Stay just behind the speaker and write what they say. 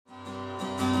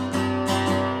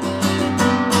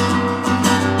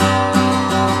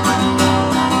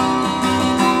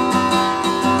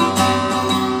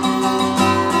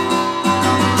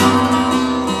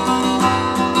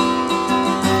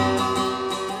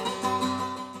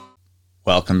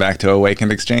Welcome back to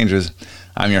Awakened Exchanges.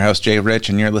 I'm your host, Jay Rich,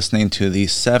 and you're listening to the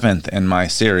 7th in my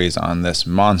series on this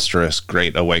monstrous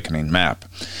Great Awakening map.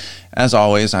 As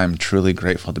always, I'm truly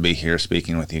grateful to be here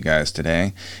speaking with you guys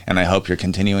today, and I hope you're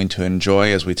continuing to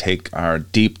enjoy as we take our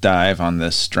deep dive on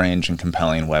this strange and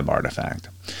compelling web artifact.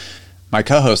 My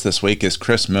co-host this week is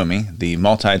Chris Moomey, the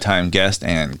multi-time guest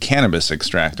and cannabis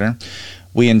extractor.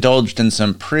 We indulged in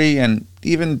some pre and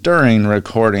even during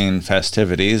recording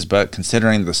festivities, but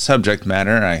considering the subject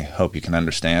matter, I hope you can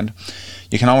understand.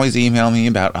 You can always email me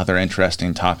about other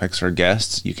interesting topics or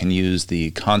guests. You can use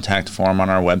the contact form on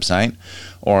our website,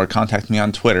 or contact me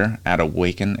on Twitter at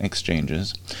Awaken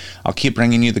Exchanges. I'll keep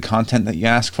bringing you the content that you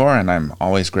ask for, and I'm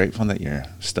always grateful that you're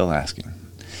still asking.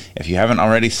 If you haven't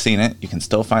already seen it, you can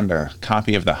still find a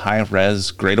copy of the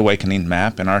high-res Great Awakening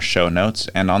map in our show notes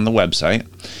and on the website.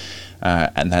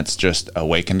 And that's just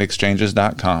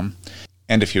awakenedexchanges.com.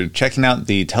 And if you're checking out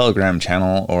the Telegram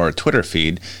channel or Twitter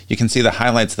feed, you can see the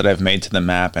highlights that I've made to the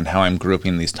map and how I'm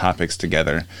grouping these topics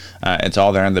together. It's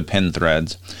all there in the pinned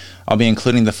threads. I'll be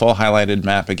including the full highlighted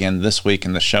map again this week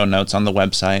in the show notes on the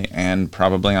website and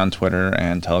probably on Twitter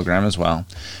and Telegram as well.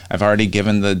 I've already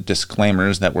given the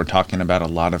disclaimers that we're talking about a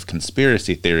lot of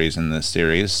conspiracy theories in this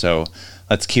series, so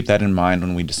let's keep that in mind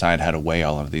when we decide how to weigh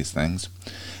all of these things.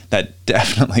 That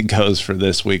definitely goes for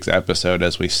this week's episode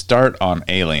as we start on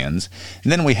aliens, and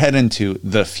then we head into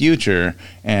the future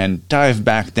and dive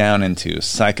back down into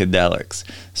psychedelics.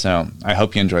 So I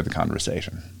hope you enjoyed the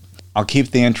conversation. I'll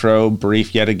keep the intro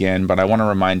brief yet again, but I want to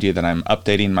remind you that I'm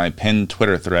updating my pinned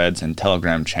Twitter threads and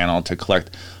Telegram channel to collect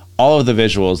all of the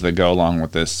visuals that go along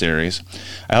with this series.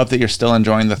 I hope that you're still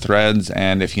enjoying the threads,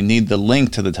 and if you need the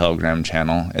link to the Telegram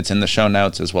channel, it's in the show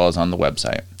notes as well as on the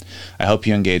website. I hope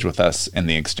you engage with us in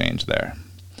the exchange there.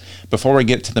 Before we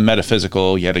get to the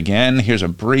metaphysical yet again, here's a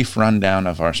brief rundown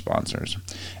of our sponsors.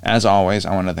 As always,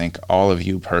 I want to thank all of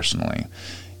you personally.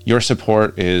 Your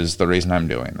support is the reason I'm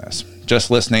doing this.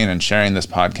 Just listening and sharing this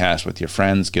podcast with your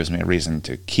friends gives me a reason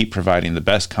to keep providing the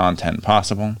best content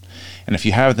possible. And if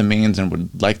you have the means and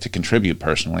would like to contribute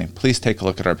personally, please take a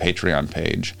look at our Patreon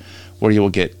page, where you will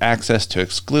get access to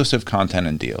exclusive content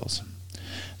and deals.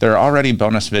 There are already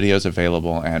bonus videos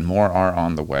available, and more are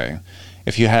on the way.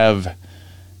 If you have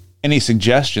any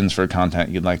suggestions for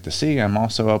content you'd like to see, I'm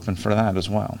also open for that as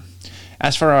well.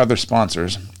 As for our other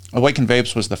sponsors, Awaken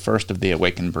Vapes was the first of the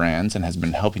Awaken brands and has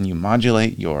been helping you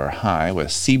modulate your high with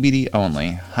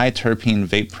CBD-only, high-terpene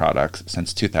vape products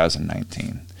since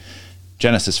 2019.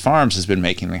 Genesis Farms has been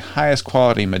making the highest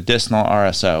quality medicinal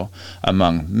RSO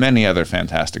among many other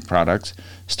fantastic products,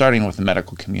 starting with the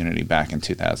medical community back in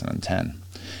 2010.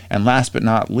 And last but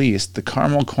not least, the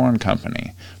Caramel Corn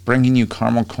Company, bringing you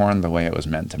caramel corn the way it was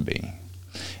meant to be.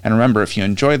 And remember, if you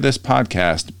enjoyed this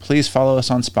podcast, please follow us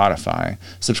on Spotify,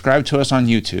 subscribe to us on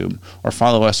YouTube, or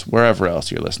follow us wherever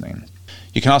else you're listening.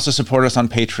 You can also support us on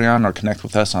Patreon or connect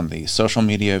with us on the social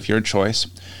media of your choice.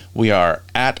 We are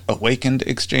at Awakened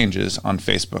Exchanges on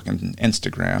Facebook and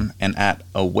Instagram, and at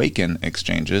Awaken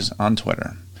Exchanges on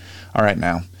Twitter. All right,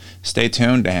 now, stay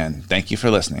tuned, and thank you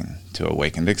for listening to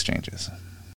Awakened Exchanges.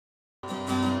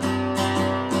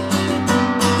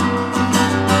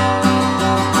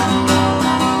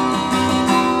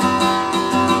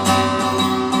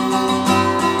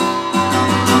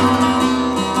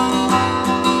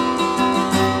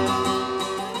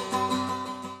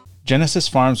 Genesis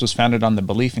Farms was founded on the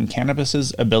belief in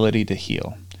cannabis's ability to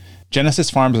heal. Genesis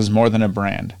Farms is more than a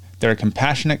brand. They're a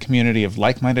compassionate community of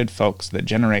like-minded folks that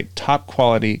generate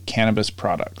top-quality cannabis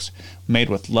products, made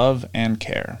with love and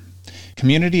care.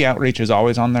 Community outreach is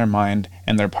always on their mind,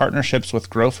 and their partnerships with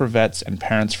Grow for Vets and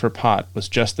Parents for Pot was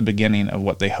just the beginning of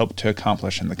what they hope to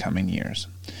accomplish in the coming years.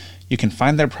 You can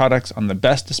find their products on the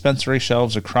best dispensary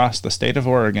shelves across the state of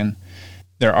Oregon.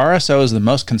 Their RSO is the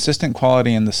most consistent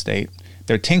quality in the state.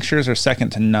 Their tinctures are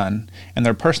second to none, and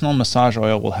their personal massage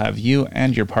oil will have you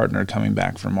and your partner coming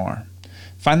back for more.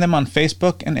 Find them on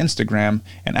Facebook and Instagram,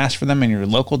 and ask for them in your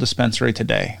local dispensary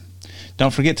today.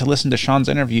 Don't forget to listen to Sean's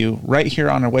interview right here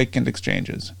on Awakened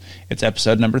Exchanges. It's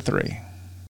episode number 3.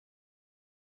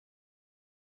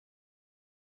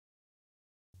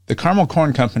 The Caramel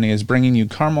Corn Company is bringing you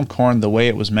caramel corn the way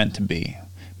it was meant to be,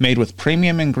 made with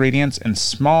premium ingredients in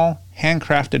small,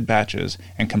 handcrafted batches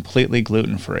and completely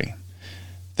gluten-free.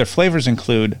 Their flavors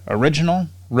include original,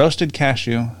 roasted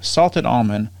cashew, salted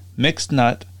almond, mixed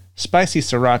nut, spicy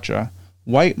sriracha,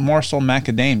 white morsel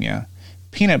macadamia,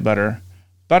 peanut butter,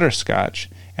 butterscotch,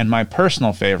 and my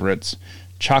personal favorites,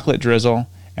 chocolate drizzle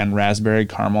and raspberry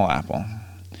caramel apple.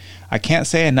 I can't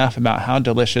say enough about how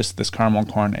delicious this caramel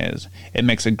corn is. It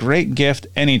makes a great gift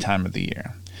any time of the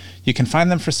year. You can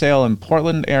find them for sale in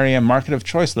Portland area Market of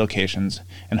Choice locations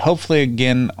and hopefully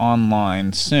again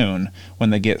online soon when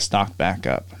they get stocked back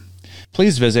up.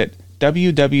 Please visit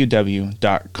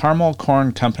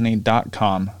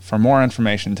www.caramelcorncompany.com for more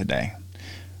information today.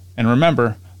 And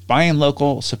remember, buying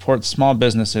local supports small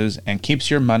businesses and keeps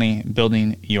your money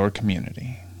building your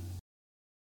community.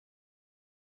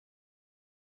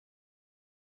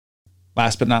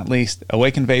 Last but not least,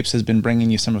 Awaken Vapes has been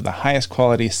bringing you some of the highest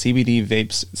quality CBD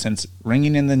vapes since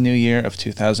ringing in the new year of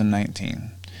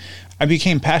 2019. I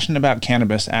became passionate about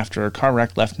cannabis after a car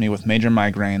wreck left me with major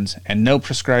migraines, and no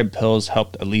prescribed pills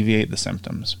helped alleviate the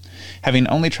symptoms. Having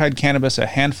only tried cannabis a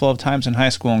handful of times in high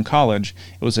school and college,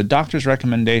 it was a doctor's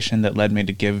recommendation that led me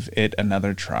to give it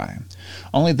another try.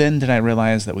 Only then did I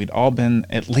realize that we'd all been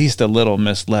at least a little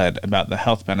misled about the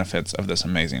health benefits of this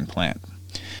amazing plant.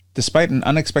 Despite an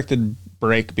unexpected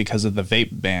break because of the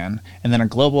vape ban and then a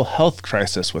global health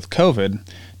crisis with COVID,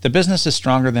 the business is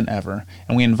stronger than ever,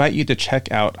 and we invite you to check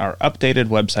out our updated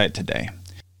website today.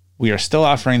 We are still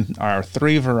offering our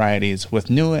 3 varieties with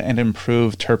new and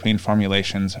improved terpene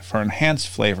formulations for enhanced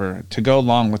flavor to go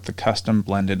along with the custom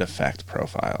blended effect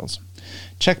profiles.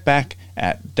 Check back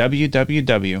at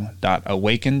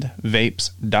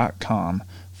www.awakenedvapes.com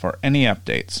for any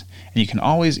updates, and you can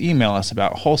always email us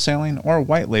about wholesaling or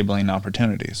white labeling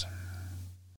opportunities.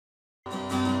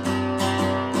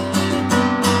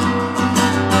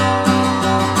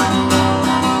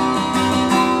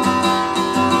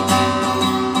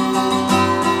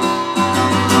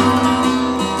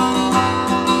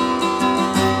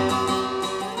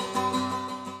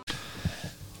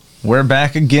 We're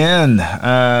back again.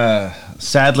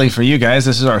 Sadly for you guys,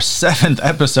 this is our 7th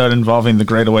episode involving the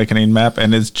Great Awakening map,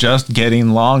 and it's just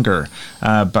getting longer.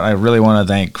 But I really want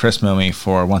to thank Chris Mooney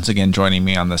for once again joining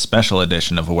me on this special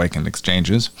edition of Awakened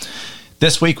Exchanges.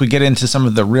 This week we get into some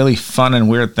of the really fun and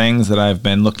weird things that I've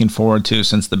been looking forward to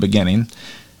since the beginning.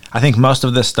 I think most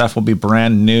of this stuff will be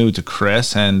brand new to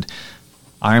Chris, and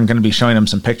I'm going to be showing him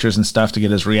some pictures and stuff to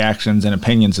get his reactions and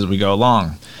opinions as we go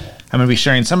along. I'm going to be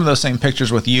sharing some of those same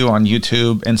pictures with you on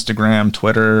YouTube, Instagram,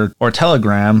 Twitter, or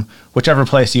Telegram, whichever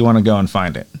place you want to go and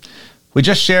find it. We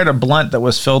just shared a blunt that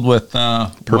was filled with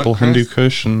purple Hindu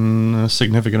Kush and a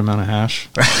significant amount of hash.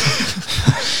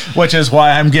 Which is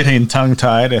why I'm getting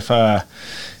tongue-tied if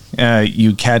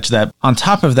you catch that. On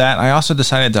top of that, I also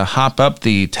decided to hop up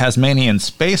the Tasmanian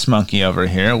Space Monkey over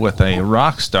here with a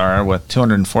Rockstar with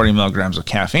 240 milligrams of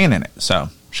caffeine in it. So,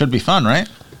 should be fun, right?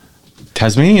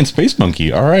 Tasmanian Space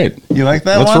Monkey. All right. You like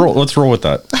that Let's roll with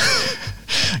that.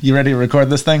 You ready to record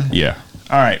this thing? Yeah.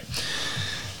 All right.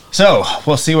 So,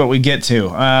 we'll see what we get to.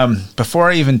 Before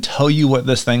I even tell you what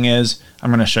this thing is, I'm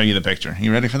going to show you the picture.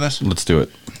 You ready for this? Let's do it.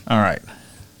 All right.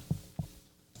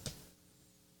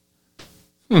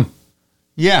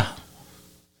 Yeah.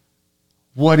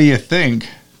 What do you think?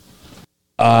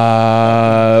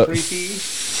 Creepy.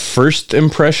 First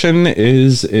impression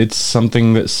is it's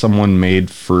something that someone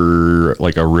made for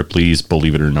like a Ripley's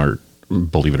Believe It or Not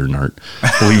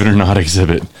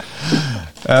exhibit.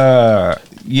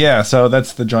 Yeah, so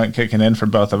that's the joint kicking in for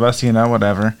both of us,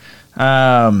 whatever.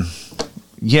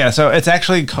 Yeah, so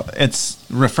it's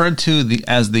referred to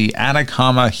as the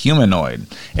Atacama humanoid.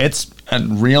 It's a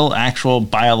real, actual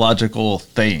biological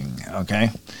thing,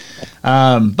 okay?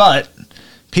 But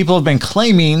people have been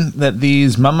claiming that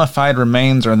these mummified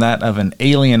remains are that of an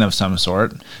alien of some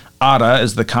sort. Ada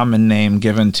is the common name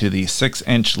given to the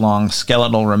 6-inch long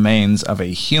skeletal remains of a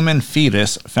human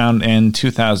fetus found in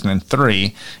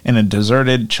 2003 in a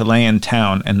deserted Chilean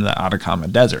town in the Atacama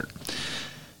Desert.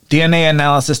 DNA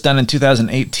analysis done in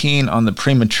 2018 on the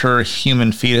premature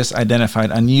human fetus identified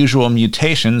unusual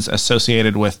mutations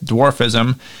associated with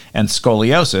dwarfism and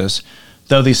scoliosis,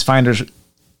 though these findings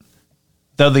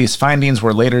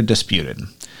were later disputed.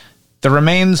 The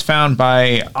remains found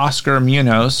by Oscar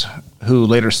Munoz, who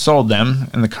later sold them,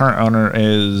 and the current owner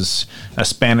is a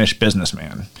Spanish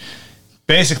businessman.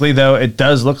 Basically, though, it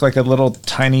does look like a little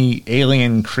tiny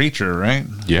alien creature, right?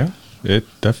 Yeah, it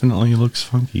definitely looks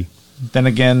funky. Then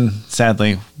again,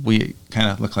 sadly, we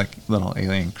kind of look like little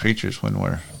alien creatures when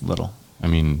we're little. I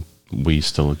mean, we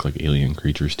still look like alien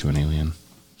creatures to an alien.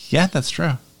 Yeah, that's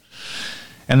true.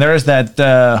 And there is that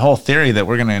whole theory that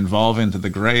we're going to evolve into the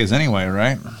Greys anyway,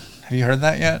 right? Have you heard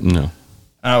that yet? No.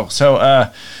 Oh, so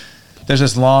there's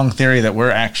this long theory that we're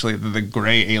actually the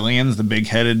gray aliens, the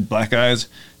big-headed black guys,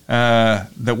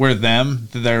 that we're them,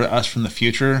 that they're us from the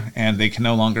future, and they can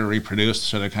no longer reproduce,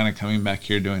 so they're kind of coming back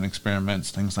here doing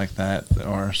experiments, things like that,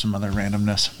 or some other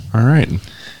randomness. All right.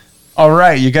 All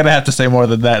right, you're going to have to say more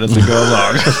than that as we go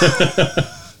along.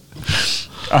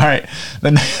 All right.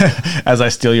 Then, as I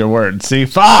steal your word. See?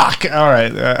 Fuck! All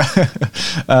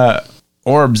right.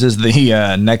 Orbs is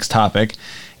the next topic.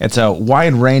 It's a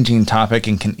wide-ranging topic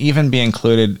and can even be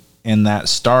included in that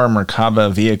Star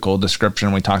Merkaba vehicle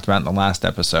description we talked about in the last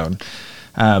episode.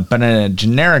 But in a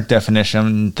generic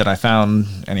definition that I found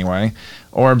anyway,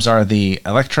 orbs are the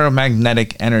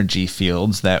electromagnetic energy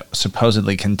fields that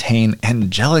supposedly contain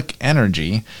angelic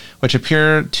energy, which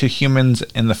appear to humans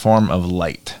in the form of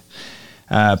light.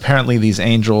 Apparently, these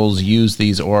angels use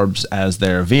these orbs as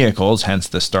their vehicles, hence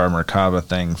the Star Merkaba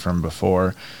thing from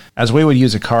before, as we would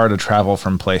use a car to travel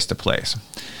from place to place.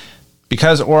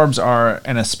 Because orbs are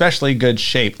an especially good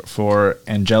shape for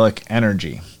angelic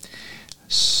energy.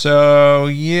 So,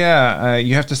 yeah,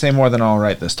 you have to say more than all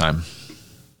right this time.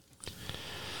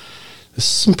 This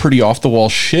is some pretty off-the-wall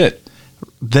shit.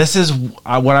 This is what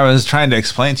I was trying to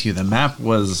explain to you. The map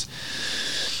was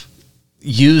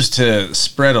used to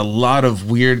spread a lot of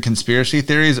weird conspiracy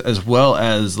theories, as well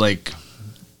as, like,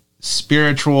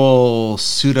 spiritual,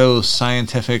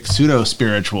 pseudo-scientific,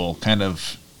 pseudo-spiritual kind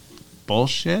of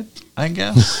bullshit, I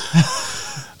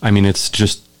guess. I mean, it's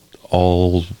just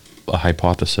all a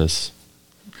hypothesis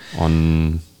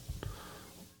on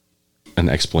an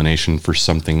explanation for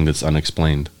something that's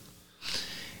unexplained.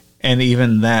 And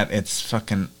even that, it's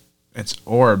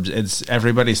orbs. It's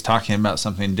everybody's talking about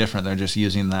something different. They're just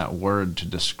using that word to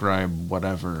describe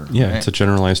whatever. Yeah, right? It's a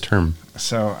generalized term.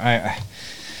 So I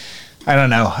don't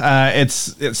know. It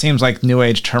seems like New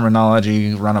Age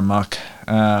terminology run amok.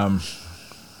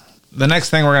 The next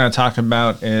thing we're going to talk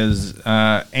about is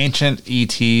ancient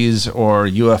ETs or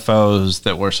UFOs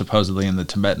that were supposedly in the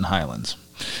Tibetan highlands.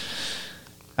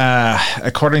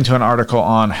 According to an article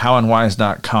on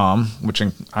howandwise.com, which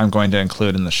I'm going to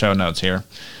include in the show notes here,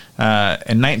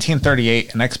 in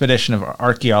 1938, an expedition of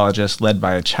archaeologists led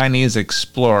by a Chinese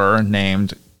explorer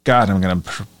named, God, I'm going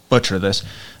to butcher this,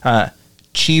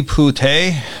 Chi Pu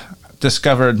Te,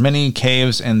 discovered many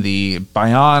caves in the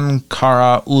Bayan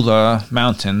Kara Ula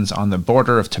mountains on the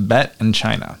border of Tibet and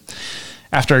China.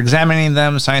 After examining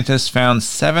them, scientists found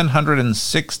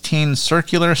 716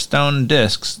 circular stone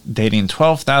discs dating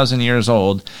 12,000 years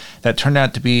old that turned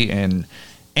out to be in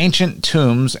ancient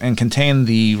tombs and contained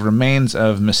the remains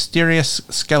of mysterious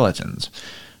skeletons.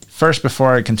 First,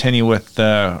 before I continue with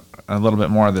a little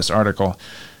bit more of this article,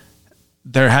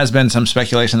 there has been some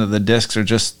speculation that the discs are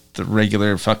just the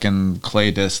regular fucking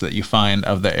clay discs that you find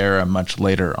of the era much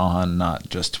later on, not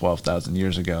just 12,000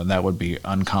 years ago. And that would be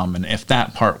uncommon if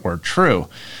that part were true.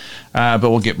 But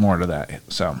we'll get more to that.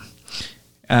 So,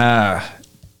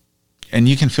 and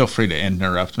you can feel free to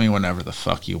interrupt me whenever the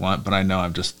fuck you want, but I know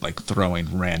I'm just like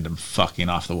throwing random fucking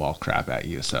off the wall crap at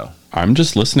you. So I'm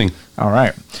just listening. All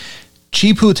right.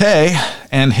 Chi Pu Te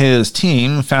and his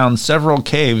team found several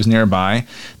caves nearby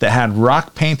that had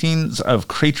rock paintings of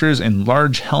creatures in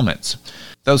large helmets.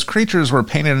 Those creatures were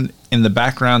painted in the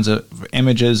backgrounds of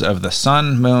images of the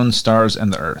sun, moon, stars,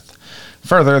 and the earth.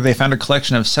 Further, they found a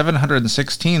collection of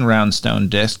 716 round stone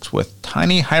discs with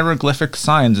tiny hieroglyphic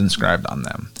signs inscribed on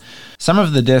them. Some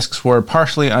of the discs were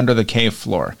partially under the cave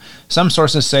floor. Some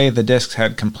sources say the discs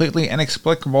had completely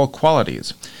inexplicable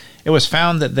qualities. It was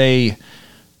found that they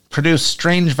produce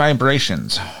strange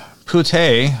vibrations. Pu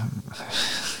Te,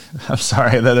 I'm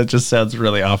sorry that it just sounds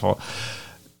really awful.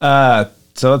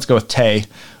 So let's go with Te,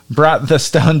 brought the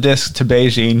stone discs to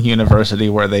Beijing University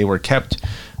where they were kept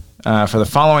for the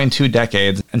following 2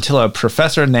 decades until a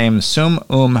professor named Sum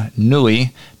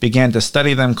Nui began to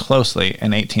study them closely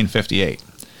in 1858.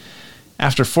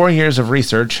 After 4 years of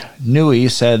research, Nui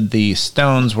said the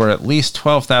stones were at least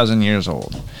 12,000 years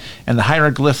old, and the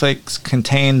hieroglyphics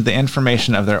contained the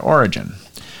information of their origin.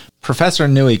 Professor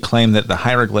Nui claimed that the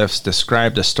hieroglyphs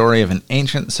described a story of an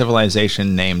ancient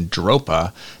civilization named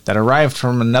Dropa that arrived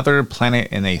from another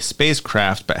planet in a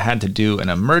spacecraft but had to do an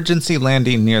emergency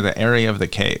landing near the area of the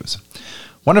caves.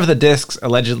 One of the discs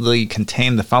allegedly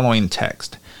contained the following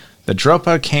text: "The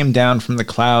Dropa came down from the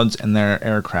clouds in their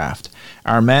aircraft.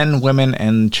 Our men, women,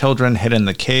 and children hid in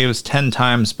the caves 10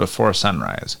 times before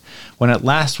sunrise. When at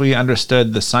last we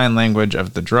understood the sign language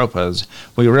of the Dropas,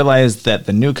 we realized that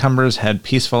the newcomers had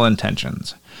peaceful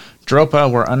intentions.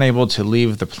 Dropa were unable to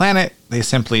leave the planet, they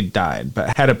simply died,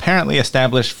 but had apparently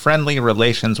established friendly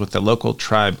relations with the local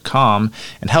tribe Kham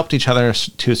and helped each other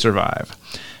to survive.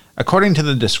 According to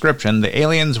the description, the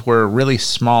aliens were really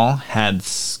small, had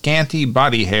scanty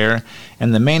body hair,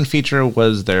 and the main feature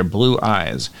was their blue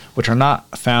eyes, which are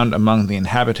not found among the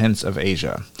inhabitants of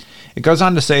Asia. It goes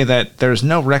on to say that there's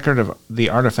no record of the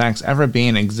artifacts ever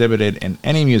being exhibited in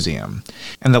any museum,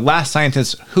 and the last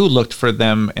scientists who looked for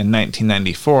them in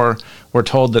 1994 were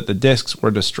told that the discs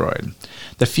were destroyed.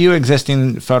 The few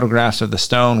existing photographs of the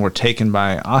stone were taken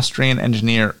by Austrian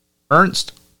engineer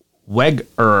Ernst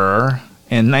Wegerer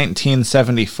in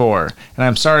 1974, and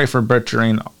I'm sorry for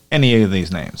butchering any of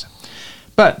these names.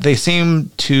 But they seem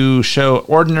to show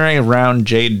ordinary round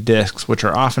jade discs, which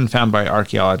are often found by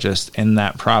archaeologists in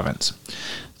that province.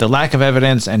 The lack of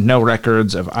evidence and no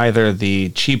records of either the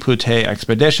Chipute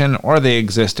expedition or the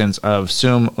existence of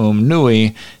Sum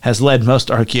Nui has led most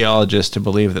archaeologists to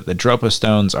believe that the Dropa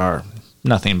stones are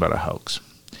nothing but a hoax.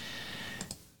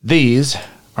 These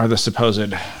are the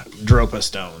supposed Dropa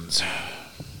stones.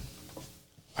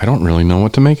 I don't really know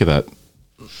what to make of that.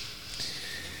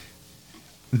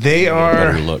 They are...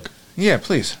 Better look. Yeah,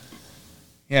 please.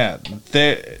 Yeah,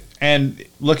 and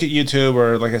look at YouTube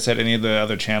or, like I said, any of the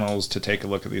other channels to take a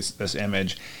look at this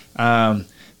image.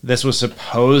 This was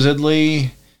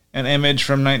supposedly an image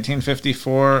from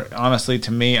 1954. Honestly,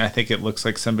 to me, I think it looks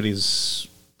like somebody's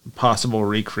possible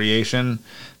recreation.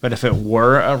 But if it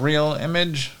were a real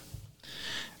image,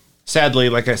 sadly,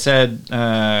 like I said,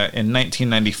 in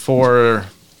 1994,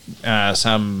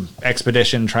 some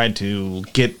expedition tried to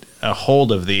get a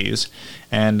hold of these,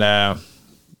 and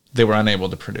they were unable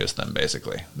to produce them,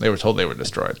 basically. They were told they were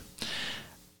destroyed.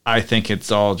 I think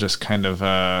it's all just kind of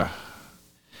a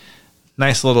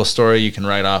nice little story you can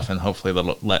write off and hopefully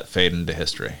let fade into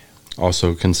history.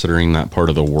 Also, considering that part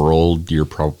of the world, you're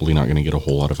probably not going to get a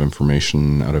whole lot of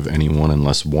information out of anyone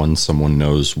unless, one, someone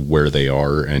knows where they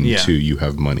are, and two, you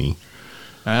have money.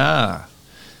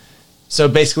 So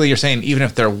basically you're saying even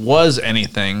if there was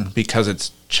anything, because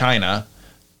it's China,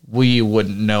 we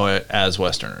wouldn't know it as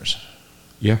Westerners.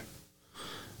 Yeah.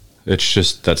 It's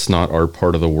just, that's not our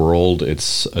part of the world.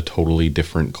 It's a totally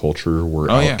different culture. We're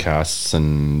outcasts,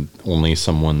 and only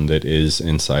someone that is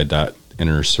inside that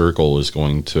inner circle is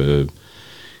going to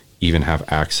even have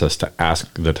access to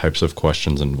ask the types of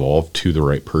questions involved to the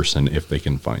right person if they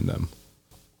can find them.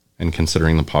 And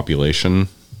considering the population,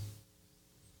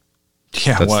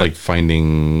 that's like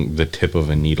finding the tip of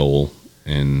a needle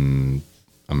in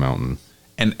a mountain.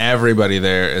 And everybody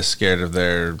there is scared of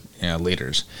their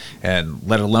leaders. And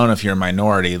let alone if you're a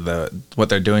minority, what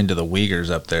they're doing to the Uyghurs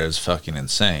up there is fucking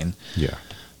insane. Yeah.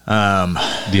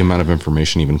 The amount of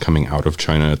information even coming out of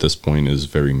China at this point is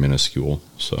very minuscule.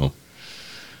 So,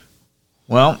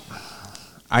 well,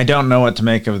 I don't know what to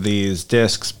make of these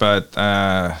discs, but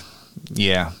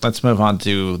let's move on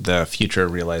to the future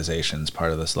realizations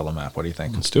part of this little map. What do you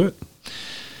think? Let's do it.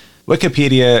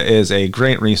 Wikipedia is a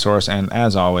great resource and,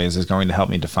 as always, is going to help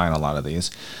me define a lot of these.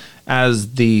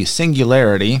 As the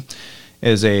singularity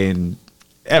is an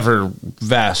ever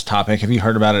vast topic. Have you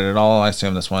heard about it at all? I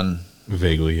assume this one...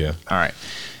 Vaguely, yeah. All right.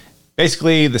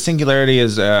 Basically, the singularity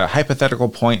is a hypothetical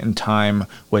point in time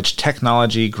which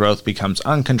technology growth becomes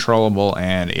uncontrollable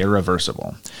and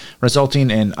irreversible,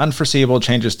 resulting in unforeseeable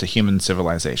changes to human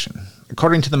civilization.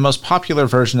 According to the most popular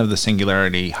version of the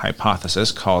singularity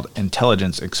hypothesis, called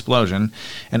intelligence explosion,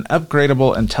 an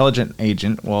upgradable intelligent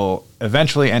agent will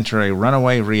eventually enter a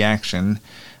runaway reaction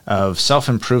of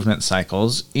self-improvement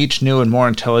cycles, each new and more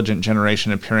intelligent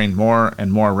generation appearing more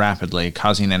and more rapidly,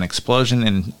 causing an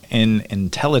explosion in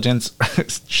intelligence.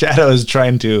 Shadow is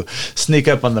trying to sneak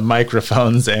up on the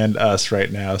microphones and us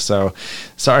right now, so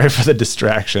sorry for the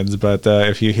distractions, but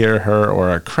if you hear her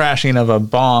or a crashing of a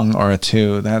bong or a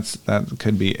two, that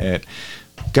could be it.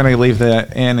 Gonna leave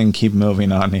that in and keep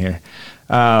moving on here.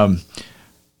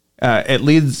 It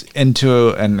leads into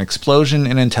an explosion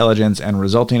in intelligence and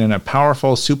resulting in a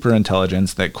powerful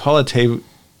superintelligence that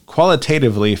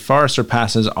qualitatively far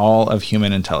surpasses all of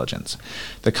human intelligence.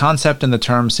 The concept and the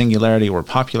term singularity were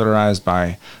popularized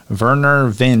by Werner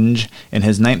Vinge in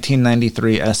his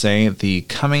 1993 essay, The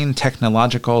Coming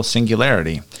Technological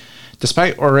Singularity.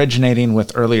 Despite originating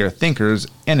with earlier thinkers,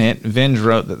 in it, Vinge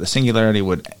wrote that the singularity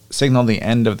would signal the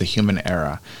end of the human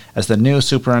era, as the new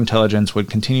superintelligence would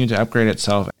continue to upgrade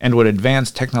itself and would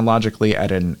advance technologically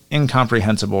at an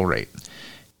incomprehensible rate.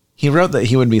 He wrote that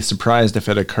he would be surprised if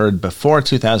it occurred before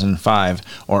 2005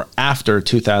 or after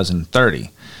 2030.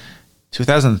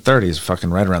 2030 is fucking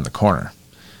right around the corner.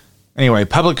 Anyway,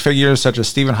 public figures such as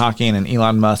Stephen Hawking and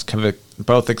Elon Musk have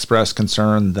both expressed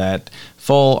concern that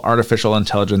full artificial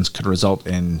intelligence could result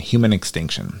in human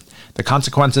extinction. The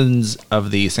consequences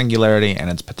of the singularity and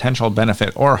its potential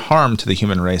benefit or harm to the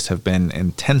human race have been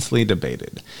intensely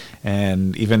debated.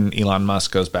 And even Elon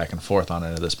Musk goes back and forth on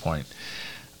it at this point.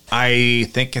 I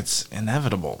think it's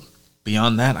inevitable.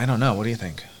 Beyond that, I don't know. What do you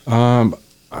think?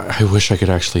 I wish I could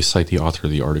actually cite the author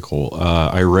of the article.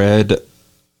 I read,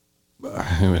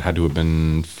 it had to have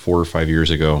been 4 or 5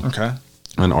 years ago. Okay.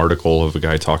 An article of a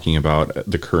guy talking about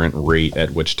the current rate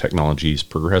at which technology is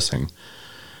progressing.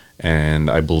 And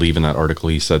I believe in that article,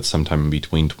 he said sometime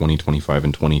between 2025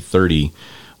 and 2030,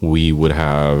 we would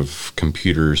have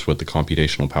computers with the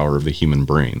computational power of the human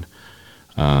brain.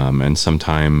 And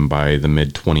sometime by the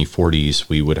mid 2040s,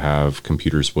 we would have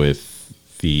computers with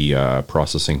the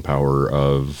processing power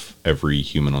of every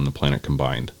human on the planet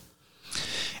combined.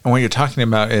 And what you're talking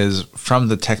about is from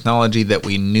the technology that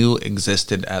we knew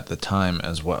existed at the time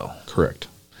as well. Correct.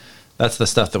 That's the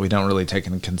stuff that we don't really take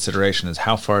into consideration, is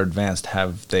how far advanced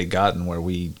have they gotten where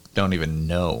we don't even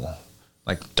know.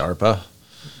 Like DARPA.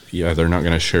 Yeah, they're not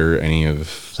going to share any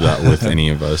of that with any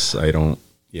of us.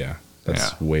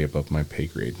 That's way above my pay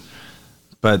grade.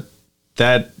 But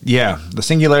the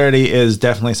singularity is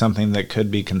definitely something that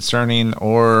could be concerning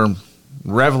or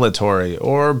revelatory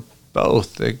or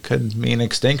both. It could mean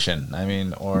extinction.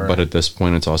 But at this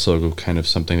point, it's also kind of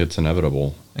something that's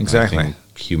inevitable. Exactly. I think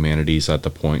humanity's at the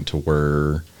point to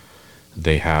where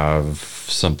they have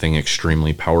something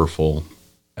extremely powerful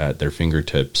at their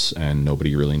fingertips, and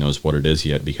nobody really knows what it is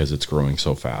yet because it's growing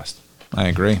so fast. I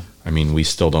agree. We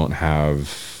still don't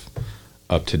have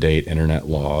up-to-date internet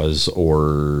laws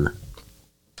or,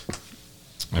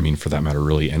 for that matter,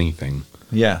 really anything.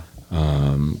 Yeah.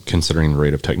 Considering the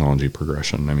rate of technology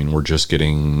progression. We're just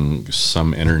getting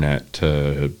some internet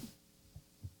to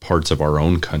parts of our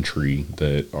own country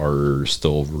that are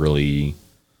still really...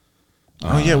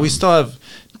 we still have...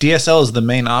 DSL is the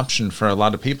main option for a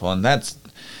lot of people, and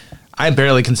I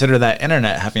barely consider that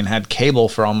internet, having had cable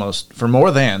for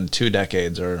more than 2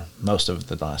 decades, or most of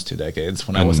the last 2 decades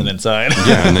when I wasn't inside.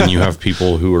 Yeah, and then you have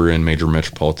people who are in major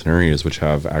metropolitan areas which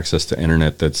have access to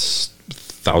internet that's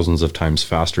thousands of times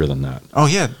faster than that. Oh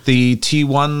yeah, the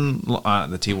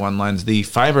T1 lines, the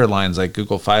fiber lines like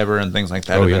Google Fiber and things like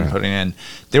that have been putting in.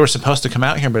 They were supposed to come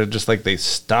out here, but it just they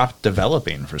stopped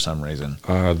developing for some reason.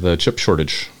 The chip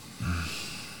shortage.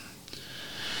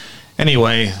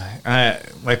 Anyway,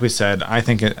 like we said, I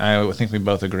think we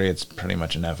both agree it's pretty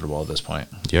much inevitable at this point.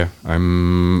 Yeah,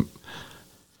 I'm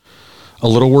a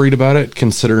little worried about it,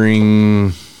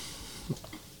 considering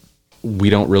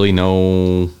we don't really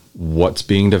know what's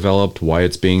being developed, why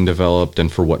it's being developed,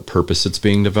 and for what purpose it's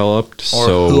being developed. Or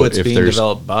so who it's being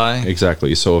developed by.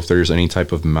 Exactly. So if there's any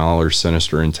type of mal or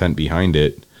sinister intent behind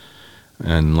it,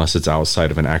 unless it's outside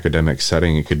of an academic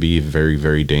setting, it could be a very,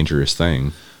 very dangerous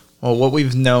thing. Well, what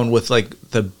we've known with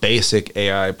the basic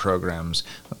AI programs,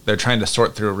 they're trying to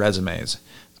sort through resumes.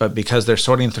 But because they're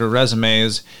sorting through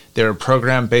resumes, they're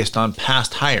programmed based on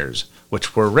past hires,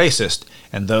 which were racist.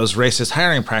 And those racist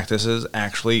hiring practices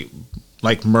actually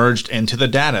merged into the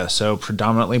data. So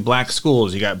predominantly black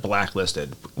schools, you got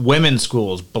blacklisted. Women's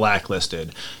schools,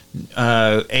 blacklisted.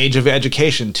 Age of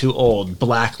education, too old,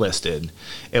 blacklisted.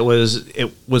 It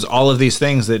was all of these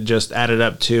things that just added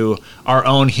up to our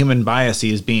own human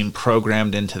biases being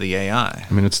programmed into the AI.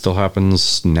 It still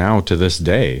happens now to this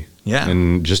day. Yeah.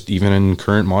 And just even in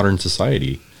current modern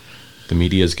society, the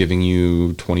media is giving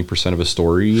you 20% of a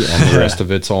story and the rest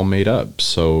of it's all made up.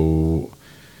 So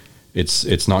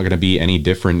it's not going to be any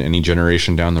different any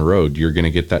generation down the road. You're going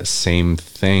to get that same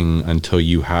thing until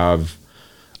you have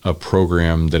a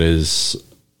program that is,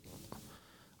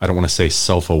 I don't want to say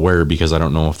self-aware, because I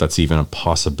don't know if that's even a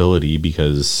possibility,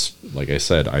 because like I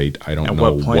said, I don't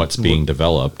know what's being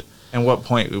developed. At what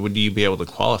point would you be able to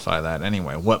qualify that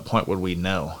anyway? What point would we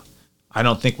know? I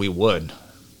don't think we would.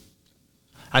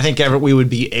 I think we would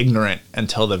be ignorant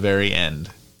until the very end.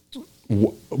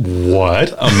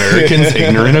 What? Americans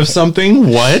ignorant of something?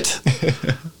 What?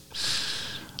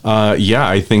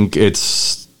 I think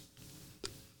it's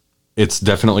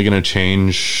definitely going to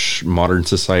change modern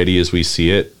society as we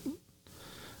see it.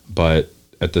 But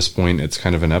at this point, it's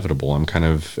kind of inevitable. I'm kind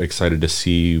of excited to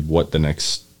see what the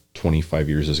next 25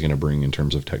 years is going to bring in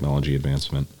terms of technology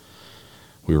advancement.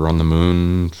 We were on the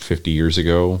moon 50 years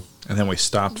ago. And then we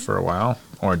stopped for a while.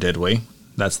 Or did we?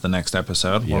 That's the next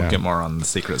episode. Yeah. We'll get more on the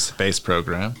secret space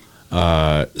program.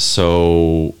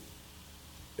 So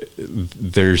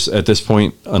there's, at this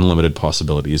point, unlimited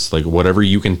possibilities. Whatever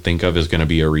you can think of is going to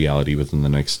be a reality within the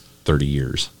next 30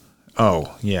 years.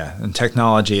 Oh, yeah. And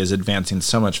technology is advancing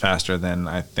so much faster than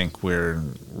I think we're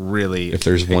really If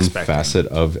there's one facet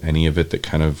of any of it that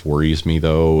kind of worries me,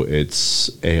 though, it's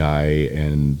AI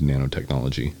and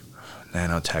nanotechnology.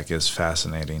 Nanotech is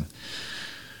fascinating.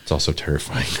 It's also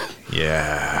terrifying.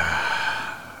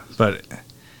 Yeah. But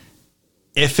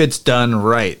if it's done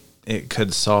right, it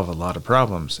could solve a lot of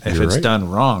problems. If it's done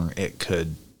wrong, it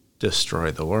could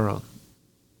destroy the world.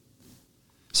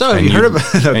 So have you heard of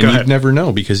no, and you'd never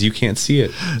know because you can't see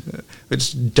it.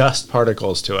 It's dust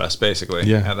particles to us,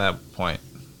 basically, at that point.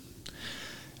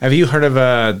 Have you heard of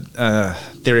a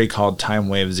theory called time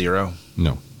wave zero?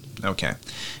 No. Okay.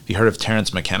 Have you heard of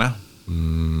Terence McKenna?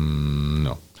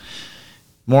 No.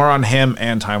 More on him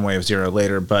and time wave zero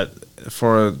later, but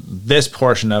for this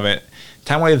portion of it,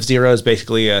 time wave zero is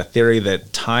basically a theory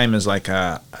that time is like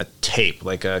a tape,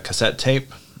 like a cassette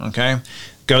tape, okay?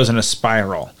 It goes in a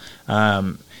spiral.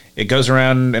 It goes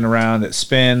around and around, it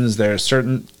spins. At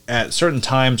certain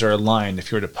times are aligned.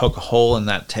 If you were to poke a hole in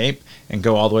that tape and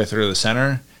go all the way through the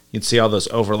center, you'd see all those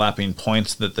overlapping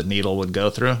points that the needle would go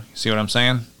through. You see what I'm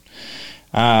saying?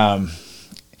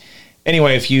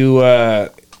 Anyway, if you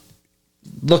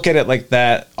look at it like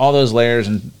that, all those layers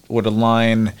would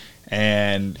align,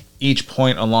 and each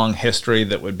point along history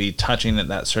that would be touching at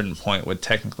that certain point would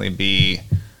technically be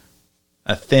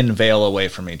a thin veil away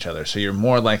from each other. So you're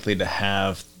more likely to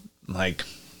have, like,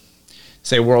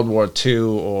 say World War II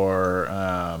or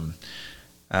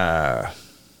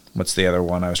what's the other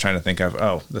one I was trying to think of?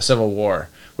 Oh, the Civil War,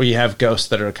 where you have ghosts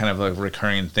that are kind of like a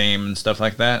recurring theme and stuff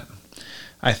like that.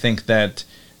 I think that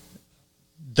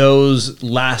those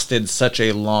lasted such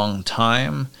a long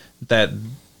time that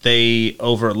they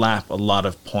overlap a lot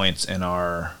of points in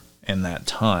that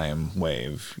time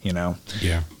wave, you know?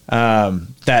 Yeah.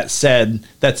 That said,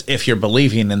 that's if you're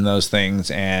believing in those things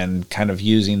and kind of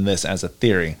using this as a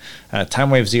theory. Time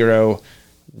wave zero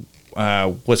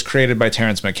was created by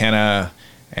Terence McKenna,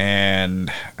 and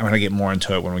I'm going to get more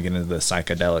into it when we get into the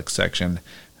psychedelic section.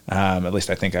 At least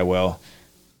I think I will.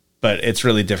 But it's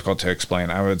really difficult to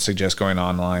explain. I would suggest going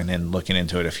online and looking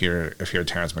into it if you're a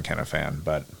Terence McKenna fan.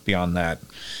 But beyond that,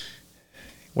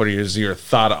 what is your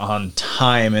thought on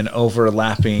time and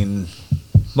overlapping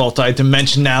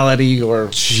multidimensionality? Or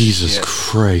Jesus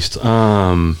Christ!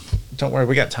 Don't worry,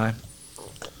 we got time.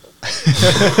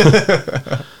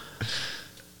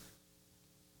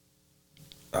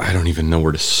 I don't even know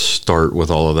where to start with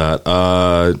all of that.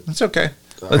 It's okay.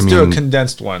 Let's do a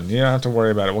condensed one. You don't have to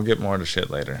worry about it. We'll get more into shit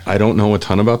later. I don't know a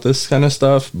ton about this kind of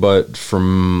stuff, but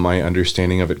from my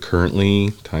understanding of it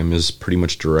currently, time is pretty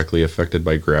much directly affected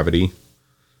by gravity.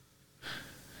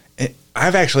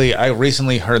 I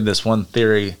recently heard this one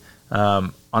theory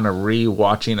on a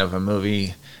re-watching of a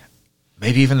movie,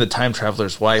 maybe even The Time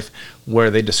Traveler's Wife, where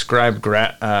they described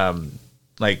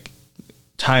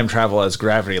time travel as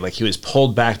gravity. Like he was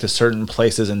pulled back to certain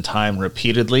places in time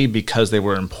repeatedly because they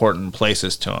were important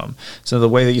places to him. So the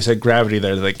way that you said gravity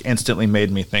there, like, instantly made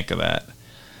me think of that.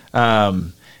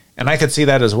 And I could see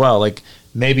that as well. Like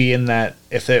maybe in that,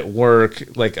 if it were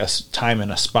like a time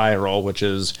in a spiral, which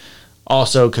is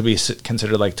also could be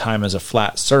considered like time as a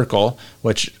flat circle,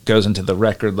 which goes into the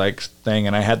record like thing.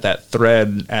 And I had that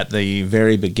thread at the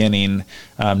very beginning,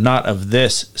 not of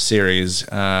this series,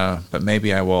 but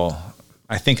maybe I will.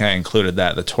 I think I included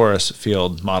that, the torus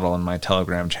field model, in my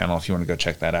Telegram channel if you want to go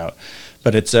check that out.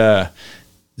 But it's a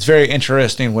very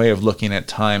interesting way of looking at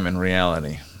time and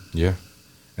reality. Yeah.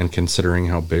 And considering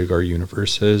how big our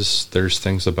universe is, there's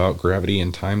things about gravity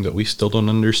and time that we still don't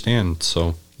understand.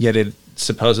 So yet it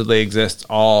supposedly exists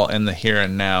all in the here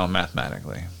and now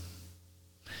mathematically.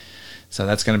 So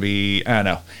that's going to be, I don't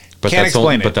know. Can't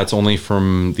explain it. But that's only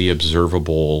from the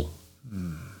observable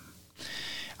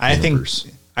universe.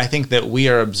 I think that we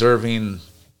are observing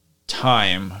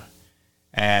time,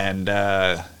 and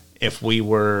if we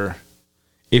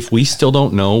still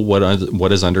don't know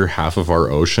what is under half of our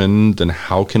ocean, then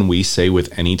how can we say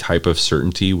with any type of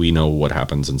certainty we know what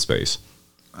happens in space?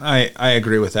 I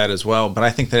agree with that as well, but I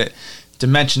think that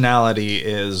dimensionality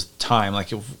is time.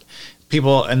 Like if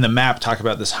people in the map talk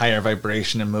about this higher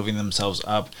vibration and moving themselves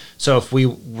up. So if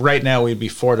right now we'd be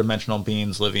 4-dimensional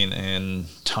beings living in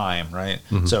time, right?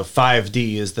 Mm-hmm. So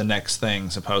 5D is the next thing,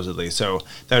 supposedly. So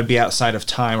that would be outside of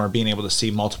time, or being able to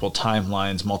see multiple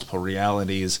timelines, multiple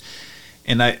realities.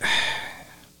 And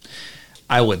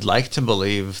I would like to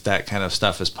believe that kind of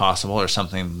stuff is possible, or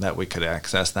something that we could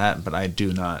access that, but I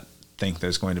do not think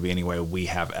there's going to be any way we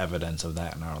have evidence of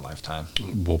that in our lifetime.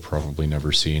 We'll probably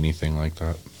never see anything like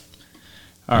that.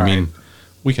 I mean,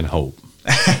 we can hope.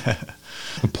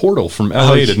 A portal from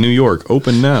LA to New York,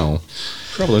 open now.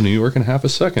 Travel to New York in half a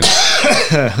second.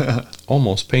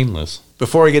 Almost painless.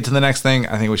 Before we get to the next thing,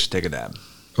 I think we should take a dab.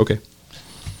 Okay.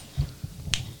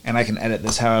 And I can edit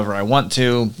this however I want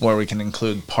to, where we can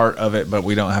include part of it, but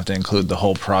we don't have to include the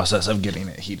whole process of getting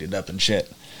it heated up and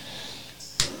shit.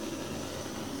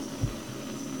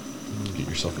 Get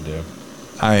yourself a dab.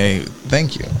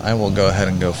 Thank you. I will go ahead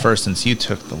and go first since you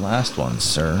took the last one,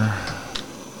 sir.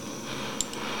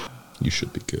 You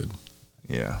should be good.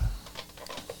 Yeah.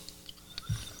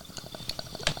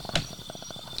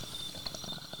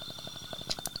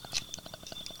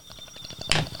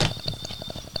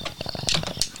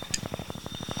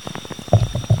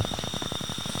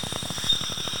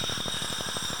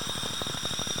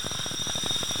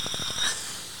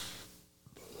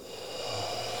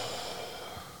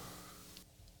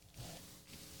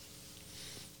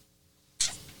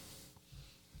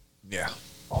 Yeah.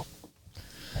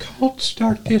 Cold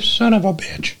start this son of a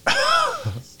bitch.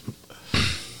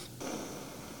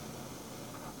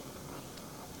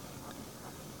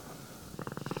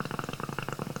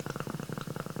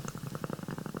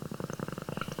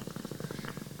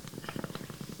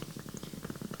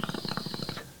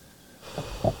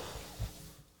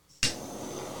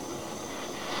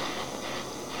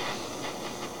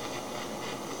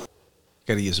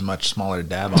 Got to use a much smaller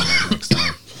dab on that next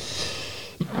time.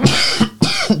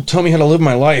 Tell me how to live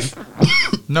my life.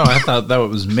 No, I thought that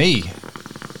was me.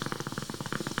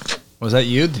 Was that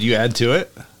you? Did you add to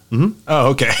it? Mm-hmm. Oh,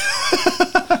 okay.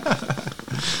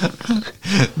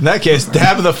 In that case,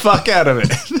 dab the fuck out of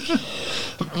it.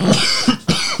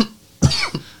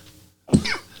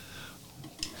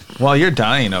 While you're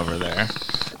dying over there,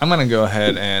 I'm going to go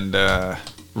ahead and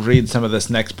read some of this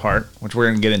next part, which we're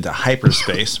going to get into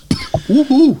hyperspace.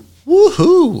 Woohoo!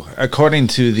 Woohoo! According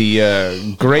to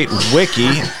the Great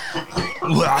Wiki.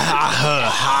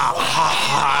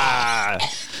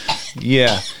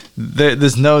 Yeah,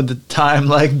 there's no time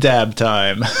like dab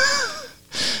time.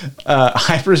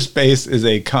 Hyperspace is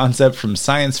a concept from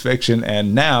science fiction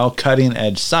and now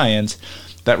cutting-edge science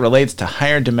that relates to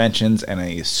higher dimensions and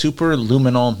a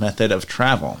superluminal method of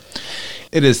travel.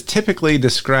 It is typically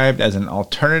described as an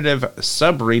alternative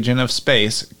subregion of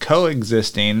space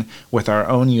coexisting with our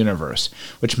own universe,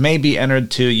 which may be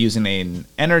entered to using an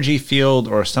energy field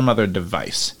or some other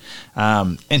device.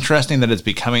 Interesting that it's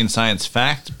becoming science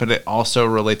fact, but it also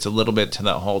relates a little bit to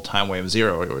that whole time wave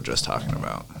zero we were just talking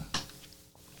about.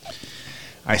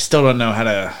 I still don't know how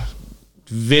to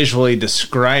visually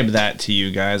describe that to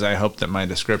you guys. I hope that my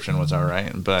description was all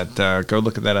right, but go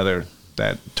look at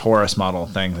that torus model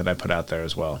thing that I put out there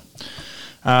as well.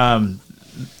 A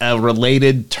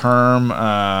related term,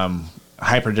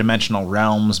 hyperdimensional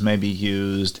realms may be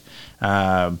used,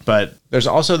 but there's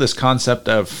also this concept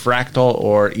of fractal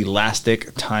or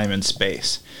elastic time and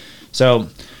space. So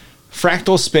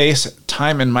fractal space,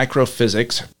 time and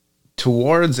microphysics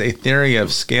towards a theory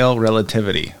of scale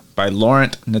relativity by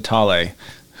Laurent Natale,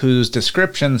 whose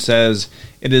description says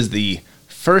it is the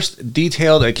first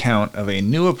detailed account of a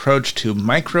new approach to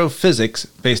microphysics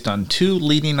based on two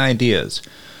leading ideas.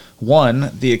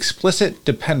 One, the explicit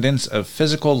dependence of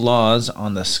physical laws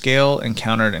on the scale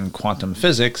encountered in quantum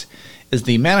physics is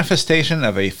the manifestation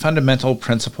of a fundamental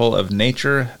principle of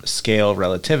nature, scale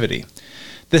relativity.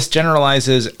 This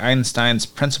generalizes Einstein's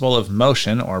principle of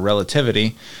motion, or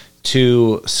relativity,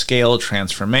 to scale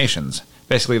transformations.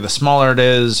 Basically, the smaller it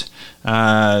is,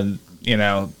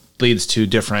 leads to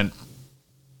different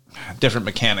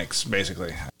mechanics,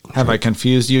 basically. Have I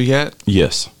confused you yet?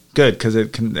 Yes. Good, because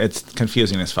it's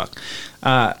confusing as fuck.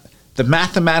 The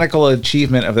mathematical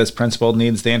achievement of this principle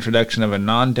needs the introduction of a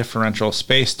non-differential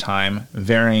space-time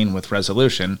varying with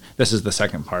resolution. This is the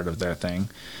second part of their thing.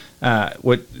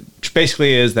 Which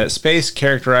basically is that space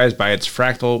characterized by its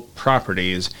fractal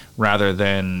properties rather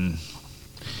than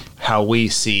how we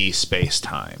see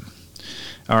space-time,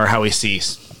 or how we see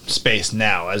space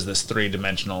now as this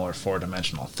three-dimensional or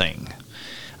four-dimensional thing.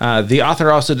 The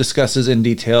author also discusses in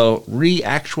detail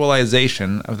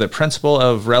reactualization of the principle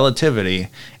of relativity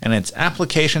and its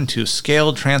application to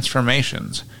scale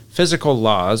transformations, physical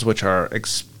laws which are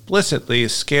explicitly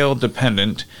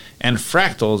scale-dependent, and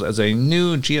fractals as a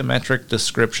new geometric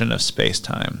description of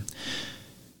space-time.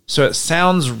 So it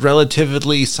sounds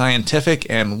relatively scientific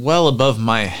and well above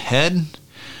my head,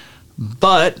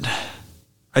 but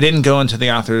I didn't go into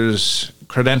the author's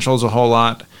credentials a whole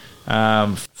lot.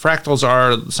 Fractals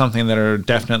are something that are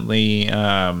definitely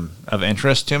of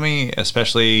interest to me,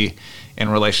 especially in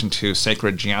relation to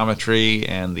sacred geometry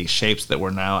and the shapes that we're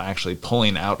now actually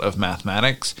pulling out of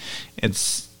mathematics.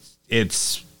 It's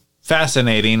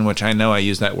fascinating, which I know I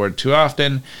use that word too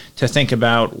often, to think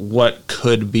about what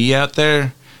could be out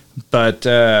there. But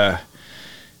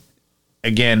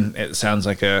again, it sounds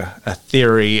like a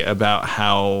theory about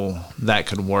how that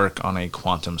could work on a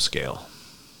quantum scale.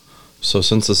 So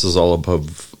since this is all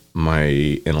above my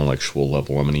intellectual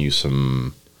level, I'm going to use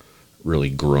some really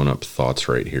grown-up thoughts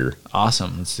right here.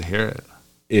 Awesome. Let's hear it.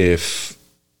 If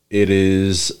it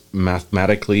is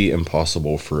mathematically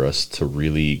impossible for us to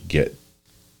really get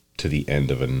to the end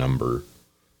of a number.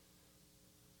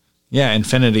 Yeah,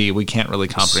 infinity, we can't really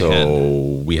comprehend.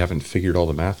 So we haven't figured all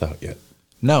the math out yet.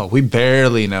 No, we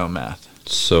barely know math.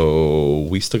 So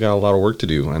we still got a lot of work to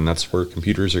do, and that's where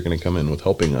computers are going to come in with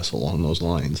helping us along those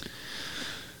lines.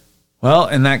 Well,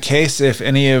 in that case, if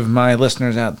any of my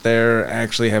listeners out there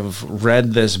actually have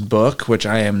read this book, which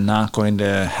I am not going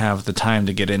to have the time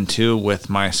to get into with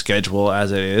my schedule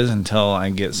as it is until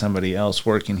I get somebody else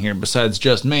working here besides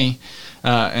just me.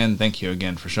 And thank you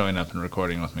again for showing up and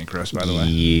recording with me, Chris, by the way.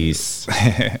 Yes.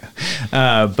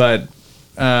 But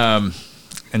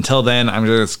until then, I'm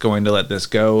just going to let this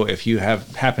go. If you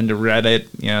have happened to read it,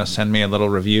 send me a little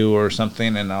review or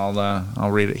something, and I'll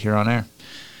read it here on air.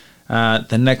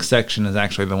 The next section is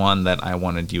actually the one that I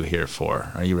wanted you here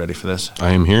for. Are you ready for this? I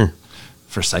am here.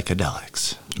 For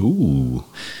psychedelics. Ooh.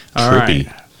 All trippy.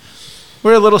 Right.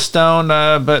 We're a little stoned,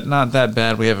 but not that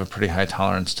bad. We have a pretty high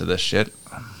tolerance to this shit.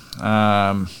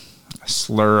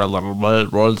 Slur a little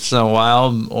bit once in a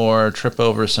while or trip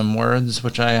over some words,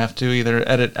 which I have to either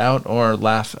edit out or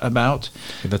laugh about.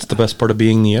 That's the best part of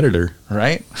being the editor.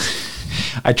 Right?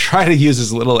 I try to use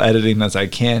as little editing as I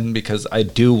can because I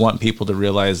do want people to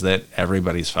realize that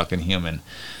everybody's fucking human.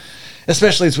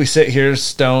 Especially as we sit here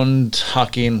stoned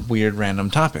talking weird random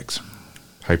topics.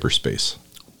 Hyperspace.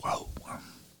 Whoa.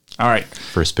 All right.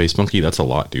 For a space monkey, that's a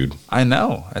lot, dude. I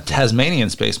know. A Tasmanian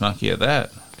space monkey at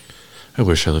that. I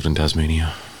wish I lived in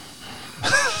Tasmania.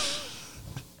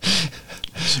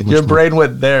 Your brain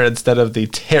went there instead of the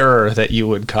terror that you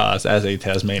would cause as a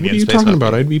Tasmanian space monkey. What are you talking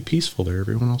about? I'd be peaceful there.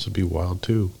 Everyone else would be wild,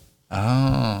 too.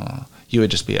 Oh. You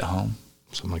would just be at home.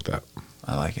 Something like that.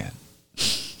 I like it.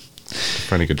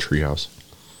 Find a good treehouse.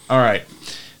 All right.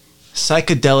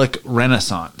 Psychedelic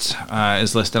Renaissance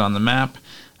is listed on the map.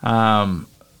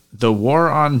 The war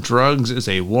on drugs is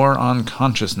a war on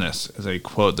consciousness is a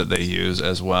quote that they use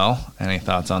as well. Any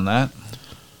thoughts on that?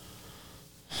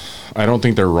 I don't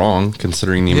think they're wrong,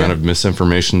 considering the amount of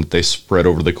misinformation that they spread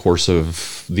over the course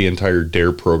of the entire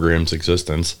DARE program's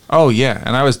existence. Oh, yeah.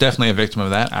 And I was definitely a victim of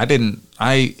that.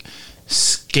 I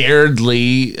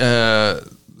scaredly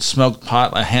smoked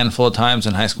pot a handful of times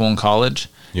in high school and college.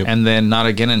 Yep. And then not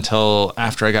again until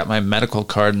after I got my medical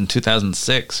card in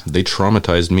 2006. They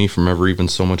traumatized me from ever even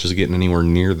so much as getting anywhere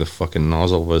near the fucking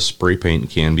nozzle of a spray paint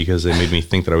can because they made me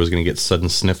think that I was going to get sudden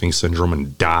sniffing syndrome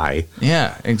and die.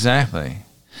 Yeah, exactly.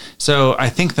 So I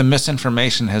think the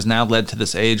misinformation has now led to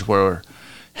this age where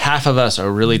half of us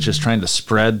are really just trying to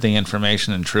spread the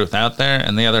information and truth out there,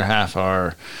 and the other half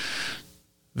are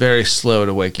very slow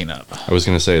to waking up. I was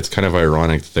going to say, it's kind of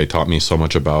ironic that they taught me so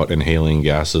much about inhaling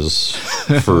gases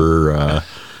for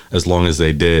as long as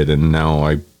they did, and now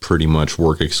I pretty much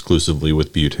work exclusively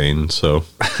with butane, so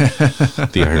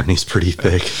the irony's pretty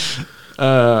thick.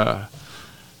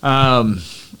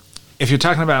 If you're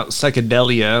talking about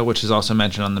psychedelia, which is also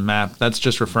mentioned on the map, that's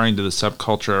just referring to the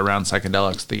subculture around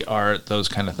psychedelics, the art, those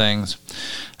kind of things.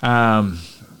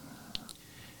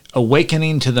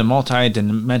 Awakening to the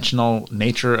multidimensional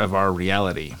nature of our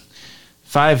reality.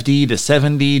 5D to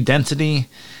 7D density.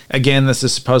 Again, this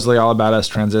is supposedly all about us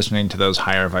transitioning to those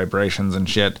higher vibrations and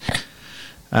shit.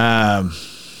 As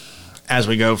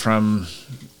we go from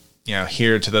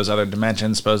here to those other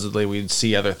dimensions, supposedly we'd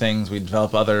see other things, we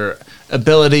develop other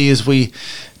abilities, we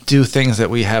do things that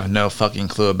we have no fucking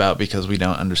clue about because we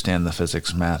don't understand the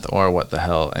physics, math, or what the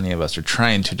hell any of us are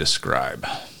trying to describe.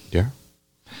 Yeah.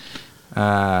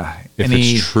 If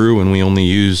it's true and we only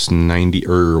use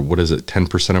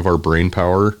 10% of our brain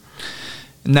power.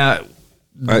 Now,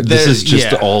 this is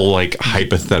just all like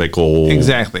hypothetical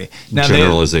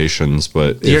generalizations,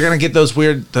 but you're going to get those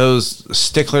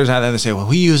sticklers out there that say, well,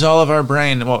 we use all of our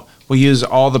brain. Well, we use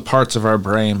all the parts of our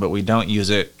brain, but we don't use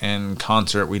it in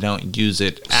concert. We don't use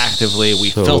it actively.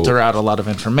 We filter out a lot of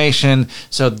information.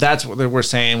 So that's what we're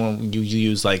saying when you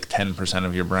use like 10%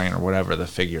 of your brain or whatever the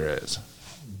figure is.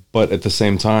 But at the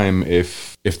same time,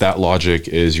 if that logic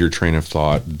is your train of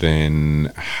thought,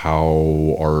 then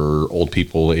how are old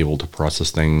people able to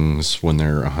process things when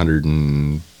they're 100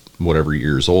 and whatever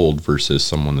years old versus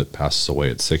someone that passes away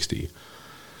at 60?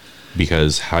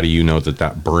 Because how do you know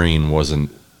that brain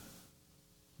wasn't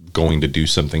going to do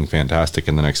something fantastic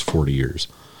in the next 40 years?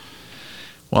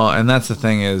 Well, and that's the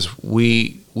thing is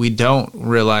we don't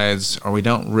realize, or we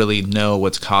don't really know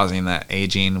what's causing that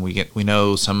aging. We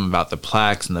know some about the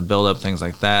plaques and the buildup, things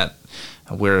like that.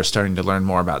 We're starting to learn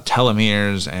more about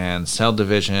telomeres and cell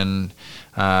division,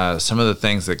 some of the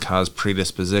things that cause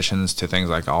predispositions to things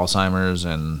like Alzheimer's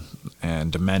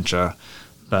and dementia.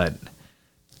 But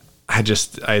I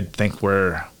think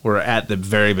we're at the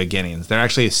very beginnings. They're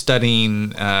actually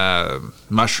studying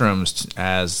mushrooms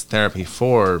as therapy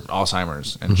for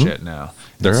Alzheimer's and shit now.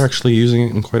 They're actually using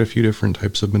it in quite a few different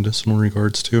types of medicinal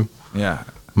regards too. Yeah.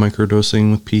 Microdosing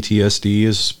with PTSD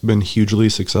has been hugely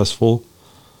successful.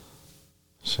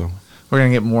 So we're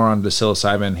going to get more on the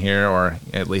psilocybin here, or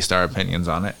at least our opinions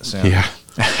on it. So. Yeah.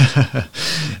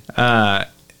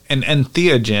 An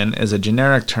entheogen is a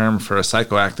generic term for a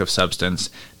psychoactive substance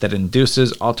that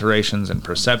induces alterations in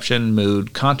perception,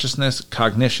 mood, consciousness,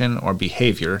 cognition, or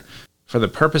behavior for the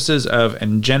purposes of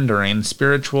engendering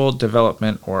spiritual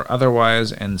development or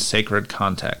otherwise in sacred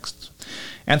contexts.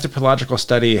 Anthropological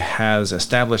study has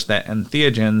established that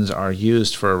entheogens are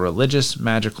used for religious,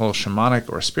 magical, shamanic,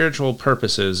 or spiritual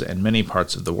purposes in many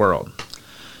parts of the world.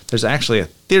 There's actually a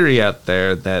theory out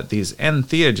there that these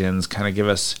entheogens kind of give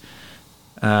us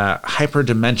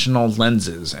hyperdimensional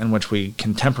lenses in which we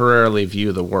contemporarily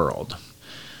view the world.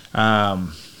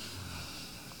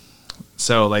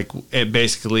 So, like, it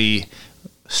basically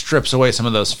strips away some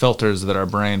of those filters that our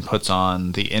brain puts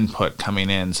on the input coming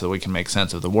in so that we can make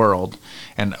sense of the world,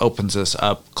 and opens us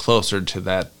up closer to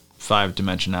that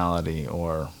 5-dimensionality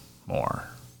or more.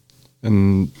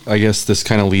 And I guess this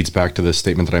kind of leads back to the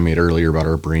statement that I made earlier about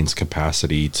our brain's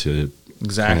capacity to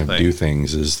kind of do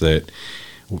things, is that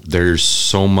there's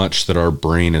so much that our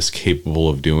brain is capable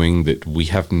of doing that we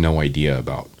have no idea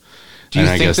about. Do you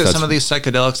think that some of these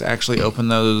psychedelics actually open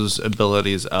those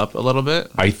abilities up a little bit?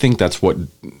 I think that's what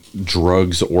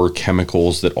drugs or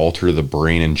chemicals that alter the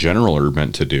brain in general are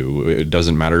meant to do. It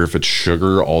doesn't matter if it's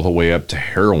sugar all the way up to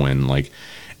heroin. Like,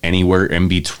 anywhere in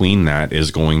between that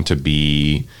is going to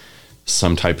be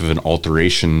some type of an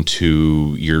alteration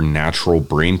to your natural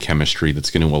brain chemistry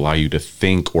that's going to allow you to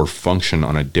think or function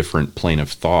on a different plane of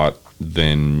thought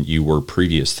than you were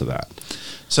previous to that.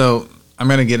 So I'm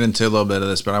going to get into a little bit of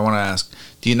this, but I want to ask,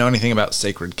 do you know anything about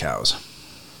sacred cows?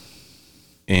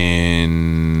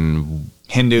 In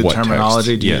Hindu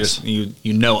terminology? Yes.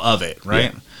 You know of it,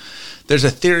 right? Yeah. There's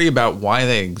a theory about why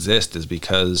they exist is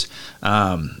because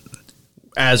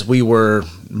as we were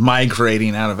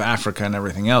migrating out of Africa and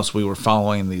everything else, we were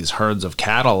following these herds of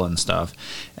cattle and stuff,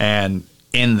 and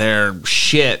in their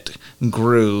shit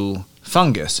grew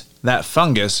fungus. That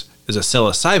fungus is a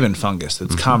psilocybin fungus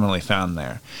that's commonly found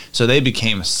there. So they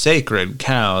became sacred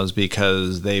cows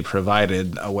because they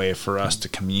provided a way for us to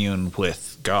commune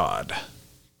with God.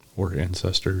 Or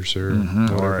ancestors or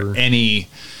or any,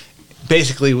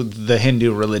 basically the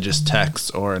Hindu religious texts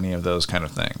or any of those kind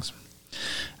of things.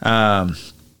 I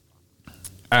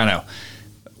don't know.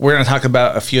 We're going to talk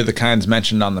about a few of the kinds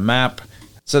mentioned on the map.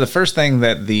 So the first thing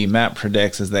that the map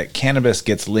predicts is that cannabis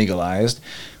gets legalized,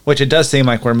 which it does seem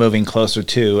like we're moving closer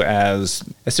to as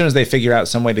soon as they figure out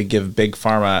some way to give Big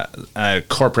Pharma a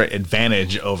corporate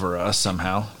advantage over us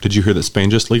somehow. Did you hear that Spain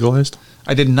just legalized?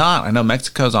 I did not. I know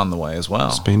Mexico's on the way as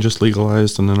well. Spain just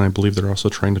legalized, and then I believe they're also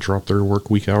trying to drop their work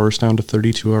week hours down to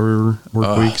 32-hour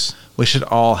work weeks. We should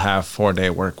all have 4-day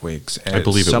work weeks. I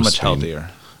believe it's so much Spain. Healthier.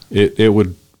 It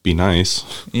would be nice.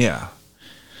 Yeah.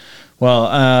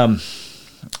 Well,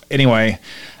 anyway,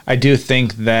 I do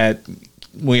think that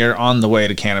we are on the way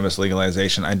to cannabis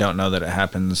legalization. I don't know that it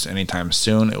happens anytime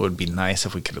soon. It would be nice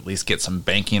if we could at least get some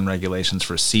banking regulations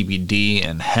for CBD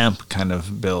and hemp kind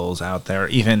of bills out there.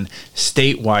 Even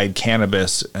statewide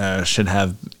cannabis should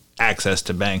have access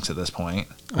to banks at this point.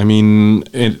 I mean,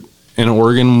 in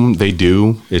Oregon, they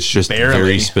do. It's just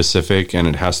very specific,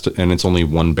 and it's only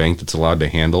one bank that's allowed to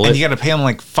handle it. And you got to pay them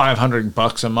like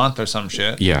 $500 a month or some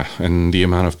shit. Yeah, and the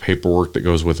amount of paperwork that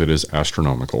goes with it is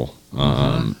astronomical.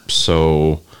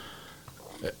 So,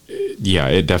 yeah,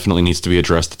 it definitely needs to be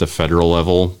addressed at the federal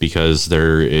level because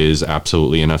there is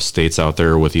absolutely enough states out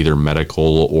there with either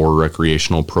medical or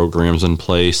recreational programs in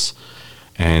place,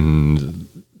 and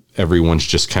everyone's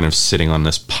just kind of sitting on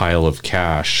this pile of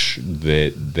cash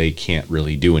that they can't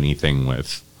really do anything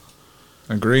with.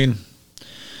 Agreed.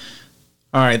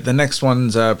 All right, the next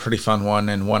one's a pretty fun one,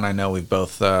 and one I know we've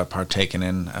both partaken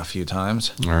in a few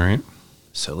times. All right.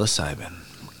 Psilocybin.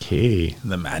 Okay.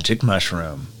 The magic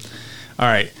mushroom. All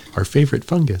right. Our favorite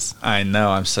fungus. I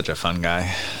know, I'm such a fun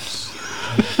guy.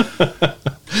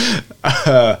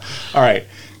 All right.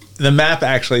 The map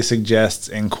actually suggests,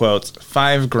 in quotes,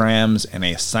 5 grams in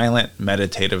a silent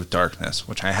meditative darkness,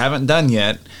 which I haven't done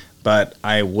yet, but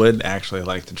I would actually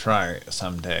like to try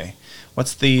someday.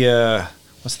 What's the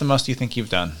most you think you've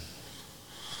done?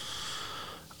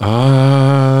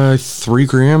 3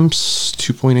 grams,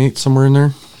 2.8, somewhere in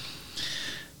there.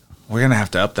 We're going to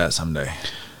have to up that someday.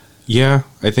 Yeah,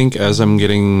 I think as I'm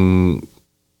getting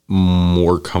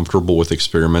more comfortable with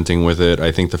experimenting with it,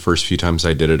 I think the first few times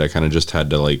I did it, I kind of just had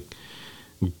to like...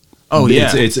 Oh,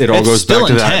 yeah. It all goes back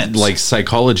to that like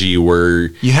psychology where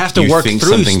you have to work think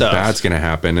through something stuff. Bad's going to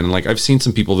happen. And like I've seen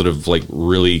some people that have like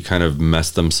really kind of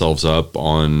messed themselves up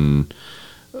on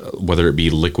whether it be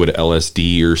liquid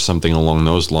LSD or something along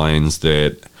those lines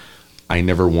that I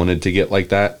never wanted to get like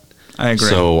that. I agree.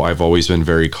 So I've always been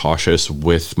very cautious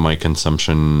with my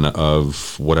consumption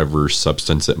of whatever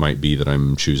substance it might be that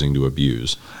I'm choosing to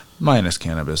abuse. Minus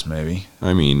cannabis, maybe.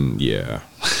 I mean, yeah.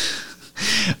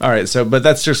 All right, but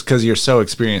that's just because you're so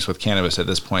experienced with cannabis at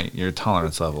this point. Your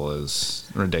tolerance level is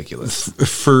ridiculous.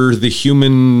 For the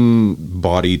human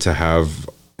body to have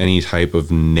any type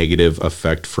of negative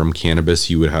effect from cannabis,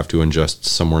 you would have to ingest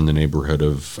somewhere in the neighborhood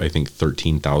of, I think,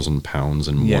 13,000 pounds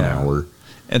in 1 hour.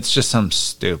 It's just some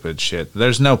stupid shit.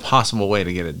 There's no possible way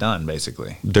to get it done,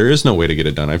 basically. There is no way to get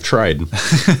it done. I've tried.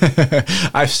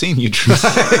 I've seen you try.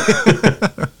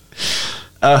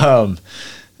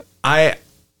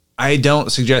 I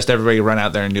don't suggest everybody run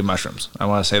out there and do mushrooms. I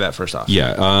want to say that first off.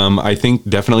 Yeah, I think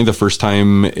definitely the first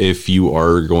time, if you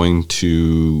are going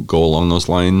to go along those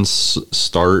lines,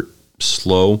 start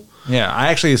slow. Yeah, I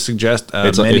actually suggest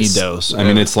a mini dose. I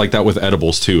mean, it's like that with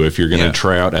edibles too. If you're going to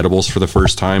try out edibles for the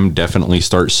first time, definitely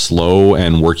start slow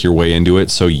and work your way into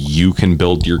it so you can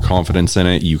build your confidence in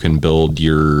it. You can build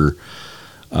your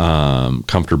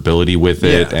comfortability with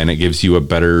it, and it gives you a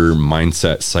better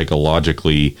mindset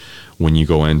psychologically when you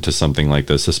go into something like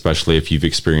this, especially if you've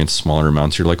experienced smaller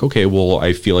amounts. You're like, okay, well,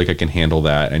 I feel like I can handle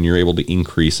that, and you're able to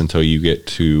increase until you get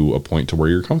to a point to where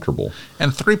you're comfortable.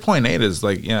 And 3.8 is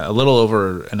like a little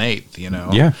over an eighth,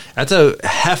 Yeah. That's a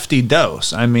hefty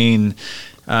dose. I mean,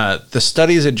 the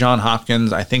studies at Johns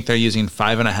Hopkins, I think they're using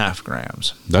 5.5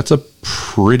 grams. That's a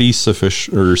pretty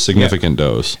sufficient or significant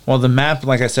dose. Well, the MAP,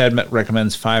 like I said,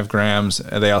 recommends 5 grams.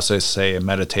 They also say a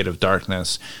meditative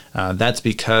darkness. That's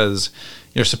because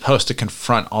you're supposed to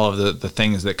confront all of the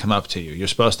things that come up to you. You're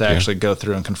supposed to actually go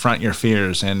through and confront your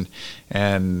fears and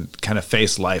kind of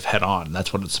face life head on.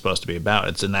 That's what it's supposed to be about.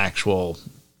 It's an actual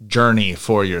journey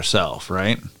for yourself,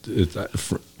 right?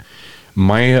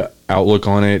 My outlook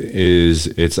on it is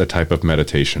it's a type of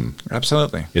meditation.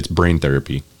 Absolutely. It's brain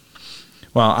therapy.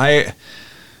 Well,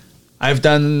 I've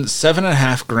done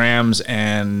 7.5 grams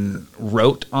and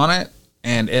wrote on it,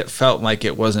 and it felt like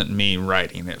it wasn't me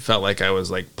writing. It felt like I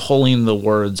was like pulling the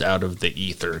words out of the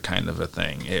ether kind of a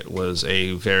thing. It was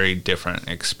a very different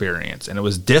experience, and it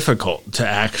was difficult to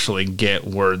actually get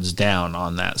words down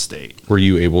on that state. Were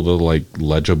you able to like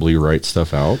legibly write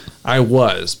stuff out? I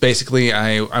was. Basically,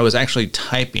 I was actually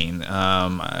typing.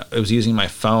 I was using my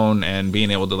phone and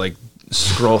being able to like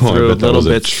scroll through little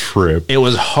bits. Trip. It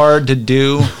was hard to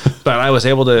do, but I was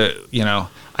able to,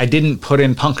 I didn't put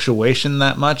in punctuation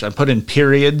that much. I put in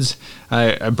periods.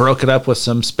 I broke it up with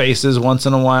some spaces once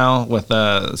in a while with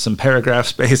some paragraph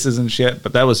spaces and shit,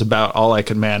 but that was about all I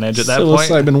could manage at that point.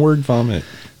 Psilocybin word vomit.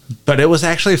 But it was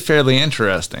actually fairly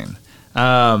interesting.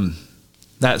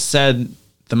 That said,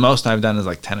 the most I've done is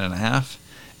like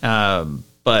 10.5.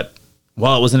 But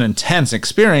while it was an intense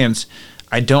experience,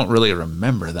 I don't really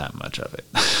remember that much of it.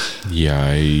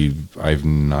 Yeah, I've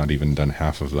not even done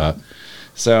half of that.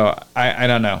 So I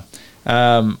don't know.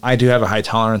 I do have a high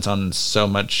tolerance on so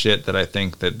much shit that I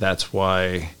think that's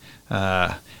why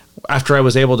after I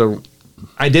was able to,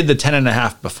 I did the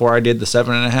 10.5 before I did the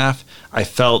 7.5. I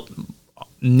felt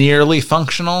nearly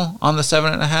functional on the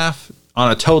 7.5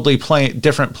 on a totally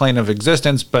different plane of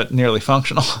existence, but nearly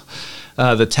functional.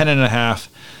 The 10.5,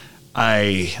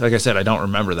 like I said, I don't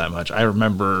remember that much. I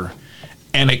remember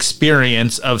an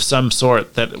experience of some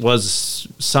sort that was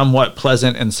somewhat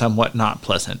pleasant and somewhat not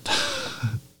pleasant.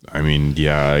 I mean,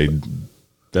 yeah,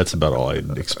 that's about all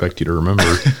I'd expect you to remember.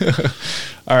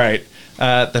 All right.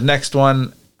 The next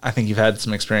one, I think you've had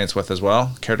some experience with as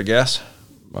well. Care to guess?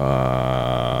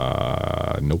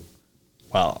 Nope.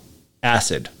 Well,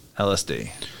 acid,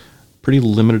 LSD. Pretty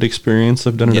limited experience.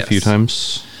 I've done it a few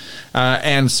times.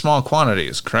 And small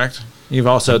quantities, correct? You've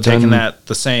also taken that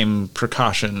the same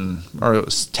precaution, or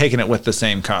taken it with the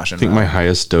same caution. I think my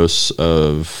highest dose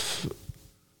of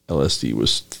LSD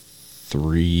was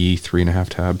 3.5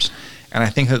 tabs. And I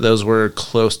think that those were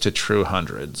close to true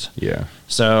hundreds. Yeah.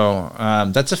 So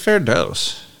that's a fair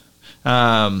dose.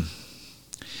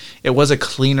 It was a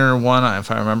cleaner one, if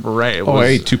I remember right. I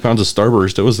ate 2 pounds of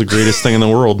Starburst. It was the greatest thing in the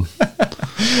world.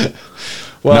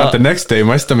 Well, not the next day.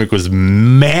 My stomach was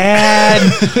mad.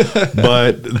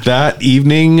 But that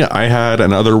evening, I had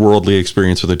an otherworldly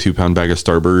experience with a 2-pound bag of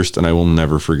Starburst, and I will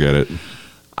never forget it.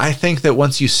 I think that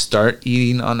once you start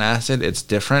eating on acid, it's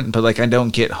different. But like, I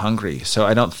don't get hungry, so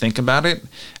I don't think about it.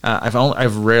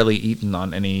 I've rarely eaten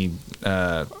on any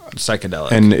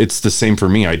psychedelic, and it's the same for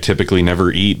me. I typically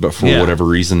never eat, but for whatever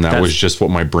reason, that was just what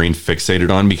my brain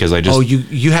fixated on because I just. Oh,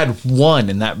 you had one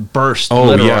in that burst. Oh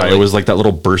literally. Yeah, it was like that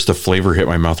little burst of flavor hit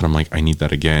my mouth, and I'm like, I need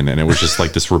that again. And it was just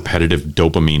like this repetitive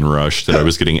dopamine rush that I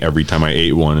was getting every time I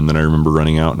ate one, and then I remember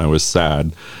running out, and I was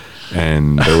sad.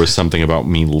 And there was something about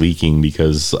me leaking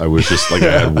because I was just like,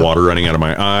 I had water running out of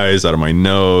my eyes, out of my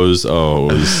nose. Oh,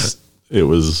 it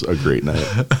was a great night.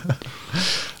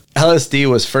 LSD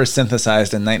was first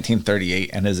synthesized in 1938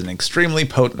 and is an extremely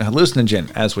potent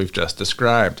hallucinogen, as we've just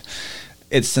described.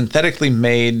 Its synthetically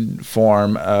made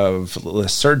form of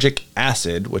lysergic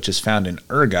acid, which is found in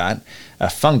ergot, a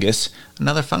fungus,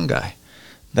 another fungi,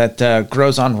 that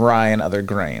grows on rye and other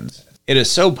grains. It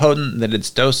is so potent that its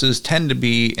doses tend to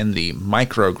be in the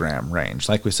microgram range.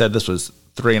 Like we said, this was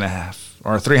 3.5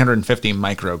 or 350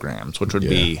 micrograms, which would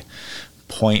be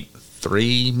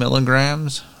 0.3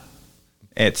 milligrams.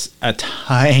 It's a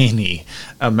tiny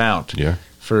amount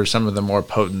for some of the more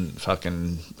potent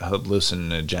fucking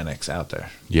hallucinogenics out there.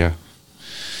 Yeah.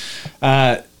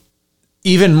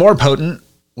 Even more potent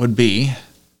would be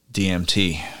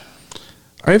DMT.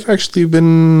 I've actually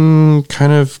been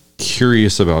kind of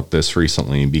curious about this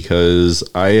recently because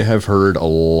I have heard a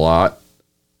lot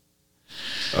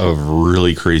of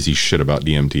really crazy shit about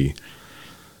DMT.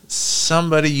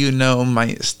 Somebody you know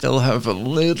might still have a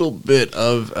little bit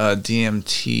of a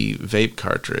DMT vape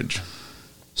cartridge.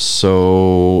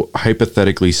 So,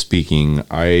 hypothetically speaking,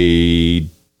 I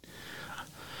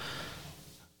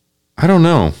don't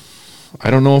know. I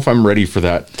don't know if I'm ready for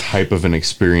that type of an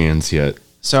experience yet.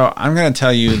 So, I'm going to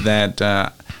tell you that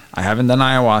I haven't done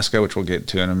ayahuasca, which we'll get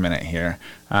to in a minute here.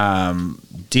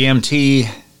 DMT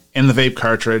in the vape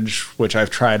cartridge, which I've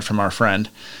tried from our friend.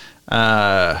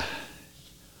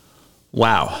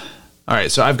 Wow. All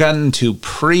right, so I've gotten to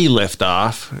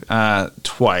pre-liftoff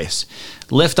twice.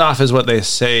 Liftoff is what they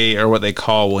say, or what they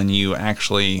call when you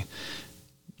actually,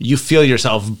 you feel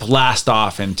yourself blast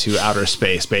off into outer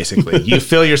space, basically. You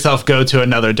feel yourself go to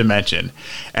another dimension.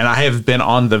 And I have been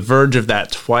on the verge of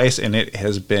that twice, and it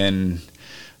has been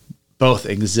both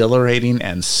exhilarating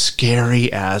and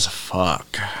scary as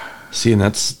fuck. See, and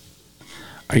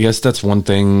I guess that's one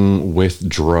thing with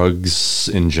drugs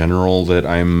in general that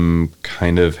I'm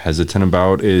kind of hesitant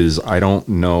about is I don't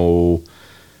know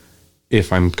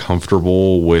if I'm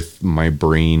comfortable with my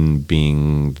brain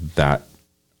being that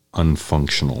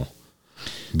unfunctional.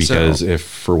 Because if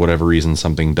for whatever reason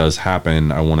something does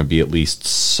happen, I want to be at least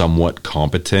somewhat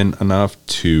competent enough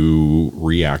to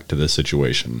react to the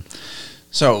situation.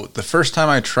 So the first time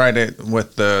I tried it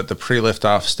with the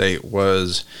pre-lift-off state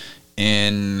was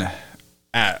in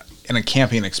a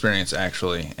camping experience,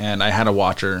 actually, and I had a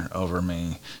watcher over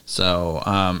me. So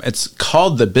it's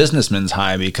called the businessman's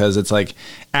high because it's like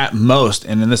at most,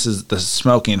 and then this is the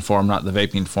smoking form, not the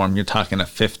vaping form, you're talking a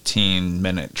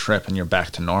 15-minute trip and you're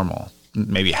back to normal,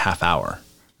 maybe a half hour,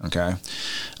 okay?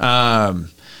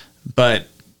 But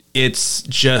it's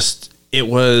just, it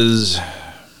was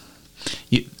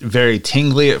very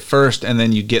tingly at first, and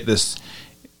then you get this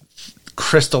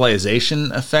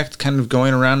crystallization effect kind of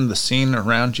going around the scene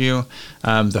around you.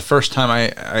 The first time I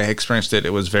experienced it,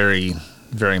 it was very,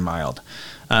 very mild.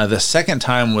 The second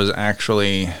time was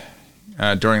actually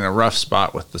during a rough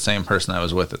spot with the same person I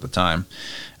was with at the time.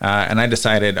 And I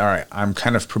decided, all right, I'm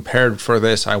kind of prepared for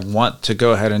this. I want to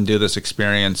go ahead and do this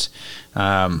experience.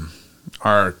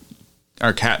 Our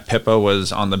cat Pippa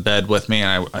was on the bed with me,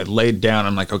 and I laid down.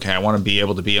 I'm like, okay, I want to be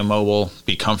able to be immobile,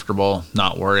 be comfortable,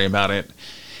 not worry about it.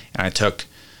 And I took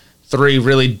 3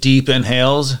 really deep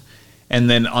inhales, and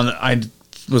then I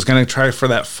was going to try for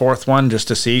that fourth one just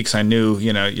to see, because I knew,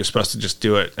 you're supposed to just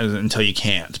do it until you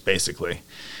can't, basically.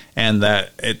 And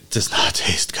that it does not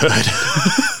taste good.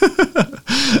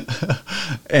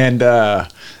 And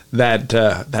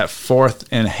that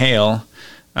fourth inhale,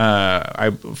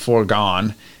 I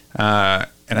foregone. And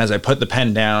as I put the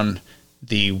pen down,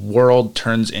 the world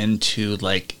turns into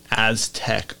like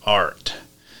Aztec art.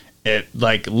 It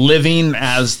like living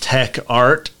Aztec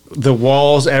art, the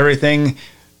walls, everything.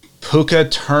 Puka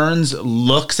turns,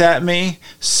 looks at me,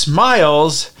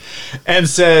 smiles, and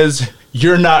says,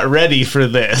 "You're not ready for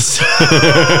this."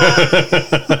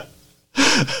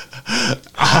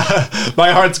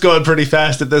 My heart's going pretty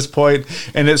fast at this point,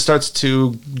 and it starts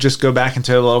to just go back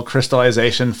into a little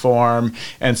crystallization form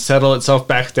and settle itself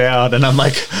back down. And I'm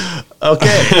like,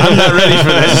 okay, I'm not ready for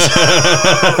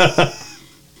this.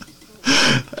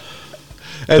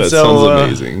 And that sounds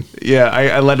amazing. Yeah,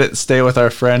 I let it stay with our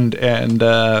friend, and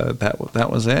that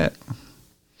was it.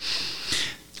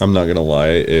 I'm not gonna lie.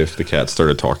 If the cat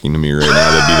started talking to me right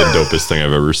now, that'd be the dopest thing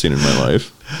I've ever seen in my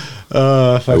life.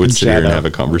 I would sit here and have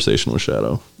a conversation with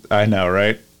Shadow. I know,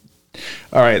 right?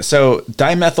 All right, so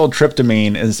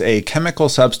dimethyltryptamine is a chemical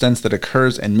substance that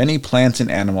occurs in many plants and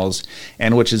animals,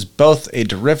 and which is both a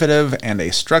derivative and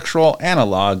a structural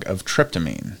analog of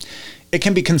tryptamine. It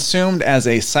can be consumed as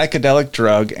a psychedelic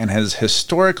drug and has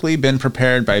historically been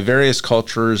prepared by various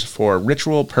cultures for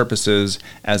ritual purposes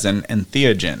as an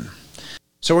entheogen.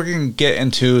 So we're going to get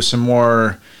into some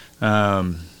more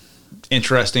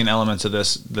interesting elements of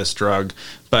this drug,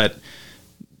 but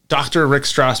Dr. Rick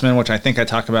Strassman, which I think I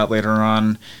talk about later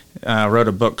on, wrote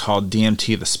a book called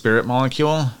DMT, the Spirit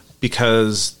Molecule,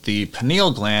 because the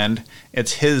pineal gland,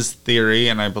 it's his theory,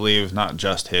 and I believe not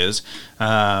just his,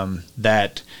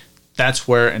 that's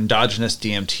where endogenous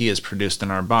DMT is produced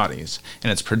in our bodies.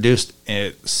 And it's produced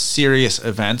at serious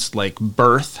events like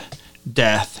birth,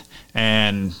 death,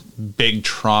 and big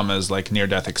traumas like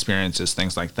near-death experiences,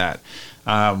 things like that,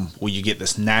 where you get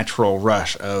this natural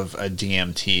rush of a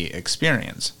DMT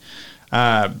experience.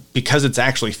 Because it's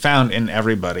actually found in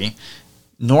everybody,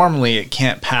 normally it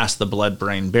can't pass the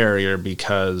blood-brain barrier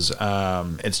because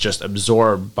it's just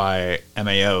absorbed by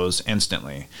MAOs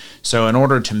instantly. So in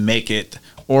order to make it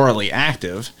orally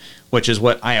active, which is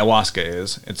what ayahuasca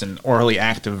is, it's an orally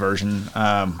active version.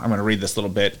 I'm going to read this little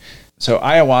bit. So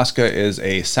ayahuasca is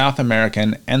a South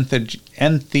American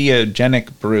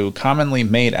entheogenic brew commonly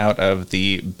made out of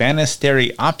the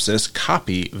Banisteriopsis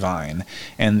caapi vine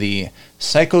and the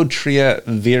Psychotria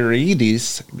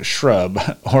viridis shrub,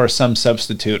 or some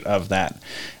substitute of that,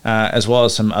 as well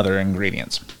as some other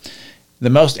ingredients. The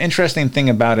most interesting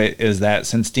thing about it is that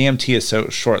since DMT is so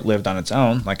short-lived on its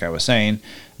own, like I was saying,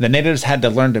 the natives had to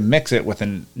learn to mix it with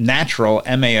a natural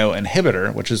MAO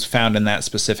inhibitor, which is found in that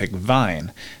specific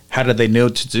vine. How did they know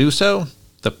to do so?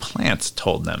 The plants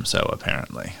told them so,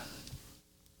 apparently.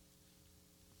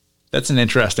 That's an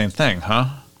interesting thing,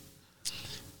 huh?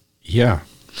 Yeah.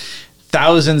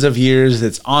 Thousands of years,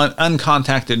 it's on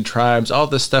uncontacted tribes, all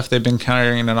this stuff they've been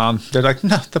carrying it on. They're like,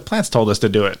 no, the plants told us to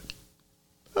do it.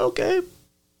 Okay.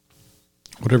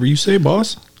 Whatever you say,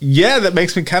 boss. Yeah, that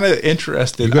makes me kind of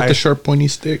interested. You got the sharp, pointy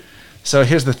stick. So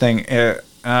here's the thing.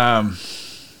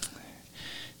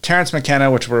 Terence McKenna,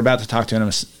 which we're about to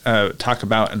talk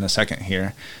about in a second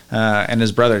here, and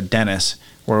his brother Dennis,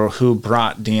 who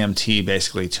brought DMT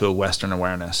basically to a Western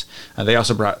awareness. They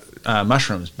also brought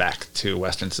mushrooms back to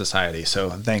Western society. So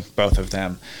thank both of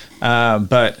them.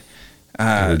 But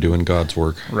they're doing God's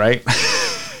work, right?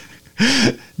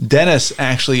 Dennis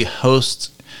actually hosts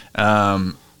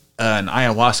an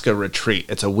ayahuasca retreat.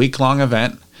 It's a week-long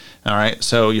event. All right,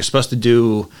 so you're supposed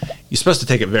to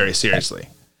take it very seriously.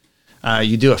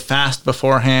 You do a fast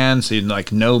beforehand, so you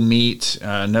like no meat,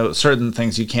 no certain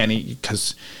things you can't eat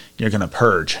because you're gonna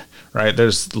purge. Right?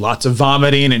 There's lots of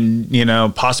vomiting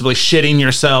and possibly shitting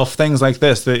yourself, things like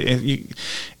this.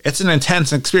 It's an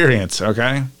intense experience.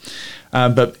 Okay,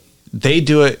 but they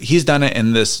do it. He's done it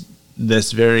in this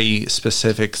very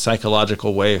specific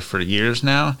psychological way for years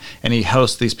now, and he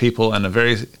hosts these people in a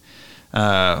very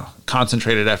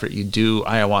concentrated effort. You do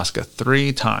ayahuasca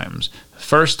 3 times.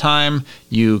 First time,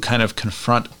 you kind of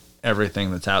confront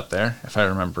everything that's out there, if I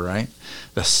remember right.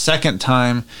 The second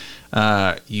time,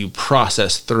 you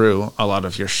process through a lot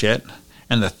of your shit,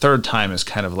 and the third time is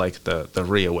kind of like the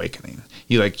reawakening.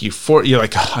 You're like,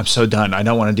 oh, I'm so done. I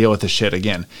don't want to deal with this shit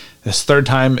again. This third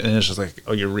time, and it's just like,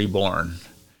 oh, you're reborn.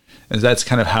 And that's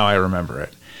kind of how I remember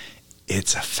it.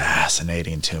 It's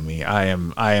fascinating to me. I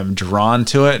am drawn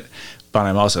to it, but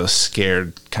I'm also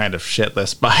scared kind of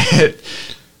shitless by it.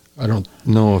 I don't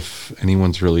know if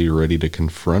anyone's really ready to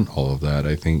confront all of that.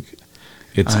 I think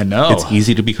it's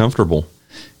easy to be comfortable.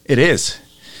 It is.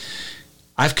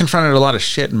 I've confronted a lot of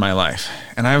shit in my life,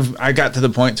 and I got to the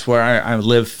point to where I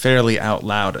live fairly out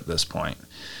loud at this point.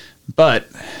 But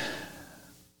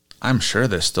I'm sure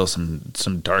there's still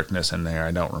some darkness in there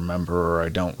I don't remember or I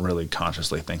don't really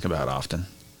consciously think about often.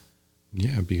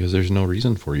 Yeah, because there's no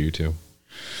reason for you to.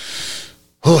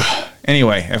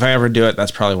 Anyway, if I ever do it,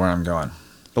 that's probably where I'm going.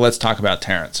 But let's talk about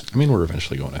Terence. I mean, we're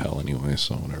eventually going to hell anyway,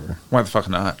 so whatever. Why the fuck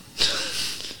not?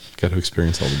 Got to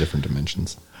experience all the different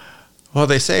dimensions. Well,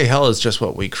 they say hell is just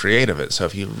what we create of it. So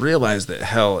if you realize that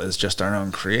hell is just our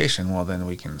own creation, well, then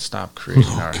we can stop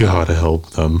creating our God help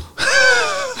them.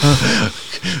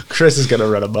 Chris is going to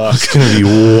run amok. It's going to be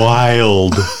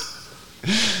wild.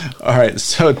 All right,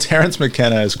 so Terence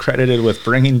McKenna is credited with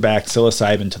bringing back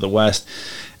psilocybin to the West,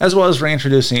 as well as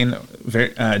reintroducing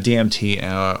DMT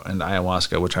and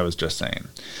ayahuasca, which I was just saying.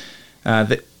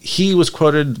 He was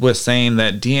quoted with saying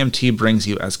that DMT brings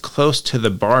you as close to the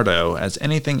bardo as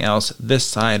anything else this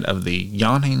side of the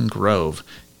yawning grove.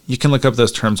 You can look up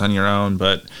those terms on your own,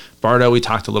 but bardo we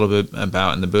talked a little bit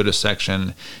about in the Buddhist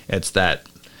section. It's that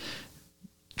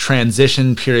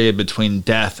transition period between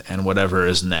death and whatever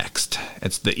is next.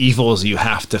 It's the evils you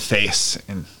have to face.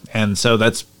 And so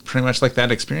that's pretty much like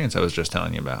that experience I was just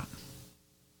telling you about.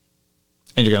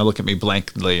 And you're going to look at me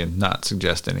blankly and not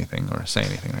suggest anything or say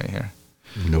anything right here.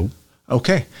 Nope.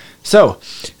 Okay. So,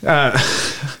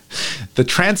 The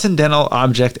Transcendental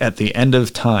Object at the End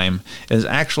of Time is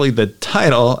actually the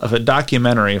title of a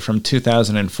documentary from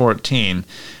 2014,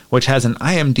 which has an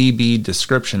IMDb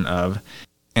description of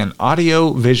an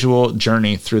audio-visual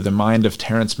journey through the mind of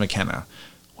Terence McKenna,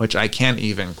 which I can't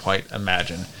even quite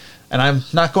imagine. And I'm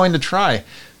not going to try.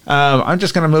 I'm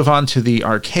just going to move on to The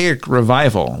Archaic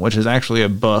Revival, which is actually a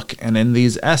book, and in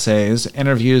these essays,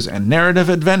 interviews, and narrative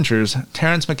adventures,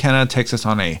 Terence McKenna takes us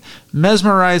on a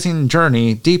mesmerizing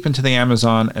journey deep into the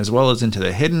Amazon, as well as into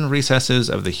the hidden recesses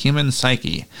of the human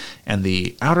psyche and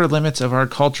the outer limits of our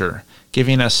culture,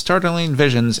 giving us startling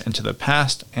visions into the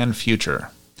past and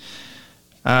future.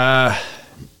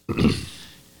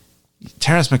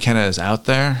 Terence McKenna is out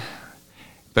there,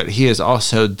 but he has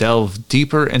also delved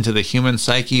deeper into the human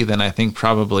psyche than I think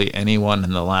probably anyone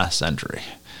in the last century,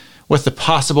 with the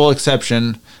possible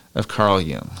exception of Carl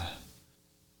Jung.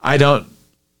 I don't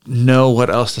know what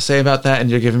else to say about that,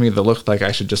 and you're giving me the look like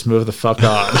I should just move the fuck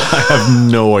on. I have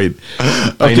no idea.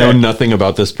 Okay. I know nothing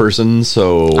about this person,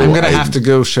 so I'm going to have to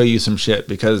go show you some shit,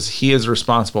 because he is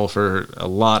responsible for a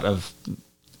lot of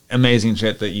amazing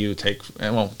shit that you take,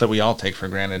 well, that we all take for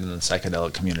granted in the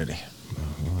psychedelic community.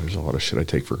 Well, there's a lot of shit I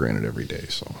take for granted every day,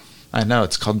 so. I know,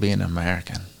 it's called being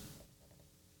American.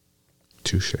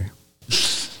 Touche.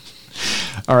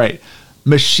 All right.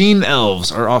 Machine elves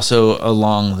are also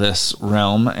along this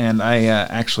realm, and I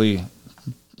actually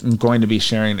am going to be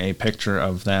sharing a picture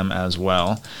of them as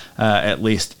well, at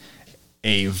least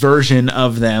a version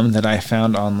of them that I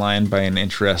found online by an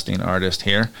interesting artist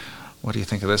here. What do you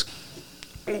think of this?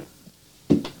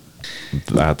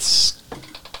 That's a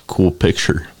cool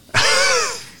picture.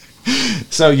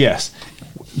 So, yes,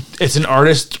 it's an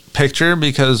artist picture,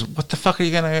 because what the fuck are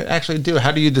you going to actually do?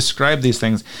 How do you describe these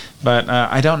things? But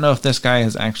I don't know if this guy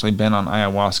has actually been on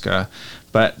ayahuasca,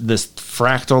 but this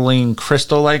fractaline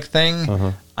crystal-like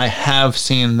thing, I have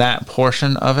seen that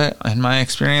portion of it in my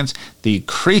experience. The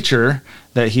creature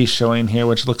that he's showing here,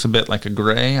 which looks a bit like a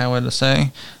gray, I would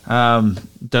say,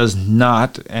 does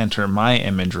not enter my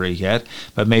imagery yet,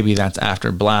 but maybe that's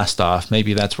after blast off.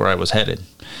 Maybe that's where I was headed.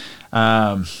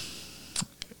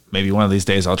 Maybe one of these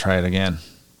days I'll try it again.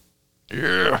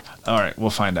 Yeah. All right, we'll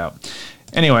find out.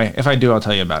 Anyway, if I do, I'll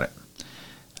tell you about it.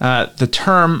 The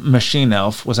term machine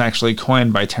elf was actually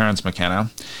coined by Terence McKenna.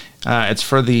 It's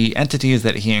for the entities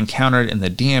that he encountered in the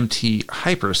DMT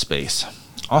hyperspace.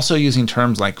 Also using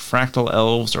terms like fractal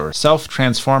elves or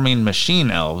self-transforming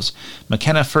machine elves,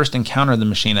 McKenna first encountered the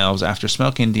machine elves after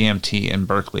smoking DMT in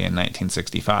Berkeley in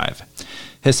 1965.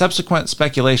 His subsequent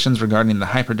speculations regarding the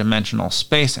hyperdimensional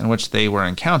space in which they were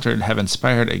encountered have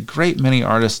inspired a great many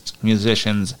artists,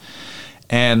 musicians,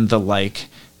 and the like,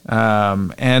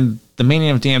 and the meaning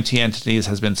of DMT entities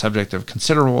has been subject of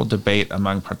considerable debate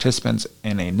among participants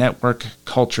in a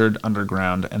network-cultured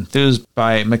underground enthused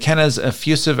by McKenna's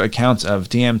effusive accounts of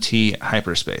DMT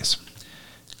hyperspace.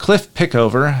 Cliff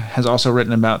Pickover has also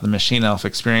written about the machine elf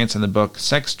experience in the book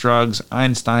Sex, Drugs,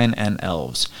 Einstein, and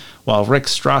Elves, while Rick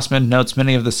Strassman notes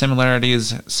many of the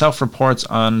similarities, self-reports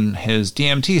on his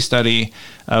DMT study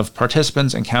of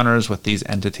participants' encounters with these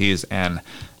entities, and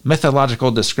mythological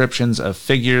descriptions of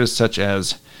figures such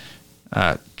as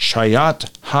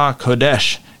Chayat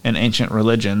HaKodesh in ancient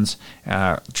religions.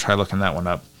 Try looking that one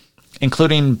up.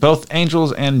 Including both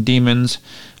angels and demons.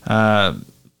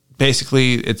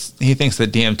 Basically, he thinks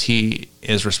that DMT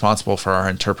is responsible for our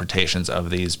interpretations of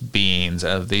these beings,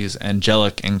 of these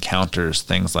angelic encounters,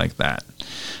 things like that.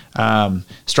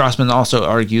 Strassman also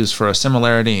argues for a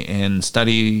similarity in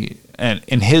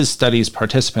his study's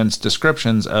participants'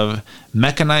 descriptions of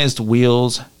mechanized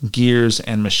wheels, gears,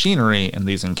 and machinery in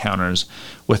these encounters,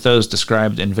 with those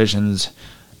described in visions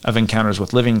of encounters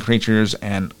with living creatures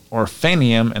and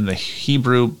orphanium in the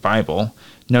Hebrew Bible,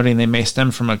 noting they may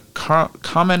stem from a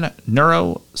common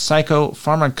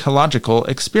neuropsychopharmacological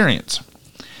experience.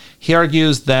 He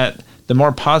argues that the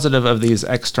more positive of these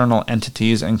external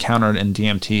entities encountered in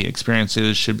DMT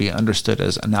experiences should be understood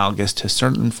as analogous to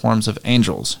certain forms of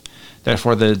angels.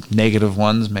 Therefore, the negative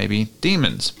ones may be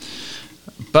demons.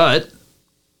 But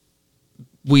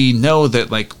we know that,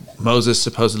 like, Moses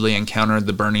supposedly encountered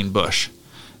the burning bush.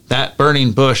 That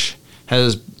burning bush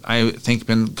has, I think,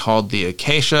 been called the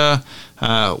acacia,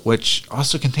 which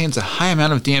also contains a high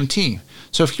amount of DMT.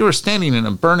 So if you were standing in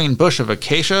a burning bush of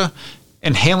acacia,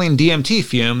 inhaling DMT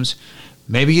fumes,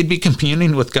 maybe you'd be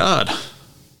communing with God.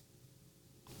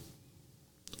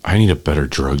 I need a better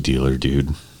drug dealer,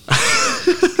 dude.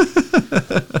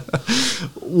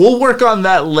 We'll work on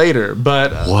that later,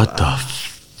 but... What the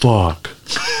fuck?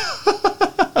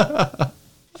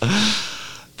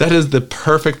 That is the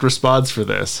perfect response for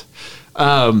this.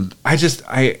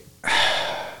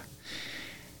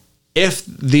 If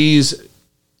these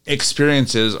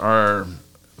experiences are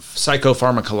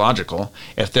psychopharmacological,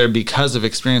 if they're because of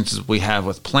experiences we have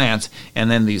with plants,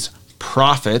 and then these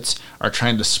prophets are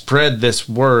trying to spread this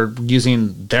word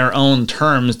using their own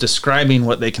terms, describing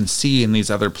what they can see in these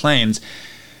other planes,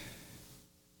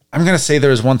 I'm going to say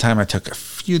there was one time I took a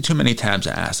few too many tabs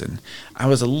of acid. I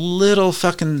was a little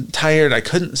fucking tired. I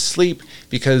couldn't sleep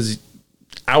because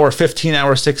hour 15,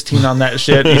 hour 16 on that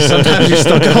shit, sometimes you're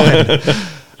still going.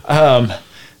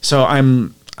 So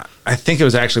I think it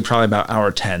was actually probably about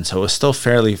hour 10, so it was still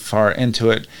fairly far into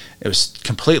it. It was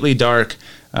completely dark.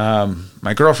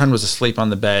 My girlfriend was asleep on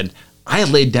the bed. I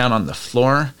laid down on the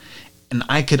floor, and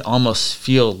I could almost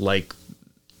feel like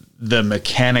the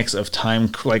mechanics of time,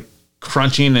 like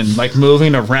crunching and like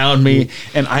moving around me.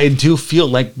 And I do feel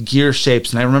like gear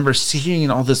shapes. And I remember seeing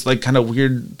all this like kind of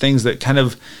weird things that kind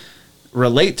of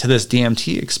relate to this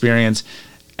DMT experience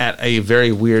at a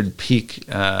very weird peak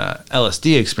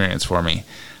LSD experience for me.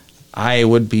 I'm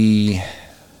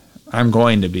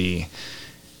going to be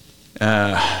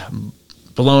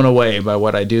blown away by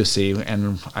what I do see,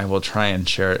 and I will try and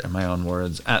share it in my own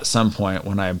words at some point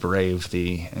when I brave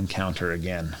the encounter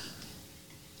again.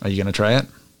 Are you going to try it?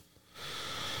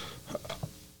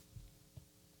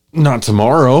 Not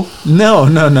tomorrow.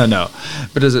 No.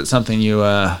 But is it something you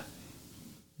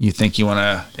think you want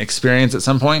to experience at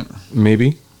some point?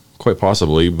 Maybe. Quite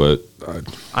possibly, but...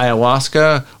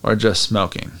 Ayahuasca or just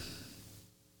smoking?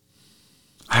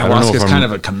 Ayahuasca is kind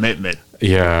of a commitment.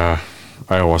 Yeah.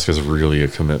 Ayahuasca is really a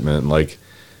commitment. Like,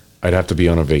 I'd have to be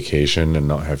on a vacation and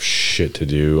not have shit to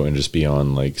do and just be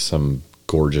on, like, some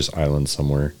gorgeous island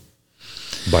somewhere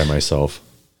by myself.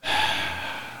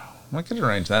 I could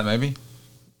arrange that, maybe.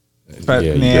 But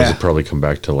yeah, you guys would probably come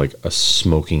back to like a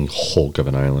smoking hulk of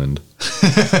an island.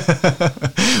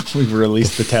 We've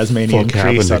released the Tasmanian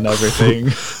crease on everything.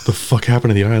 The fuck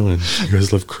happened to the island? You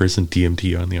guys left Chris and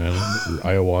DMT on the island?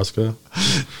 Ayahuasca?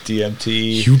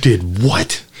 DMT. You did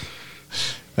what?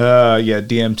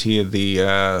 DMT, the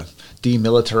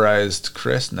demilitarized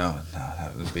Chris. No,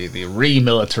 that would be the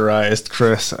remilitarized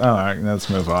Chris. All right, let's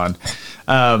move on.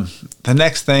 The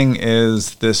next thing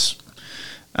is this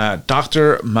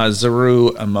Dr.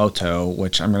 Masaru Emoto,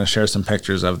 which I'm going to share some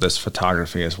pictures of this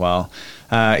photography as well.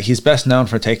 He's best known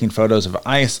for taking photos of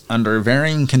ice under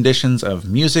varying conditions of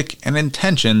music and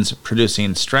intentions,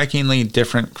 producing strikingly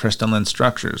different crystalline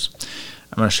structures.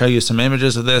 I'm going to show you some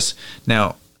images of this.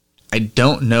 Now, I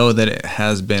don't know that it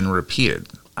has been repeated.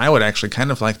 I would actually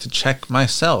kind of like to check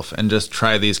myself and just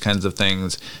try these kinds of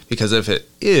things, because if it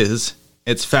is,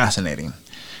 it's fascinating.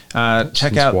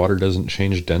 Check out. Water doesn't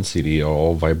change density.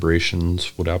 All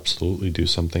vibrations would absolutely do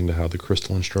something to how the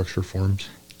crystalline structure forms.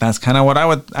 That's kind of what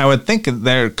I would think.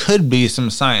 There could be some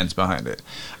science behind it.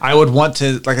 I would want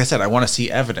to, like I said, I want to see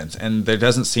evidence, and there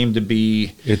doesn't seem to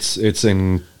be. It's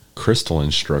in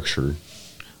crystalline structure.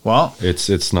 Well,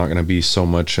 it's not going to be so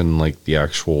much in like the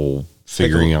actual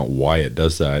figuring out why it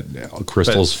does that.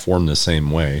 Crystals form the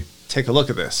same way. Take a look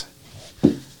at this.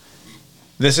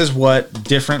 This is what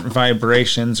different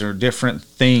vibrations or different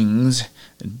things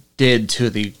did to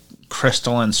the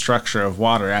crystalline structure of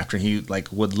water after he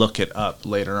would look it up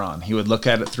later on. He would look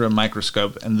at it through a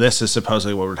microscope, and this is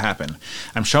supposedly what would happen.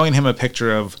 I'm showing him a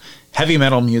picture of heavy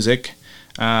metal music,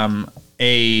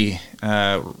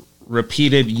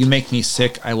 repeated "You make me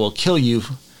sick, I will kill you,"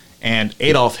 and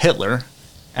Adolf Hitler,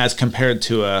 as compared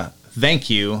to a "Thank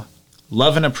you,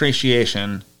 love and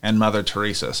appreciation," and Mother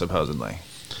Teresa, supposedly.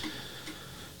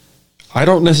 I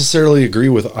don't necessarily agree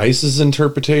with ICE's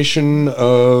interpretation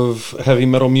of heavy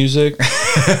metal music.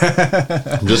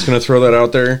 I'm just going to throw that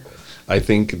out there. I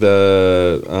think it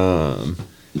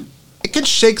could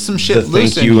shake some shit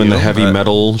loose. Thank you and the heavy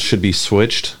metal should be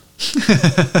switched.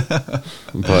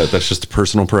 But that's just a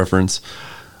personal preference.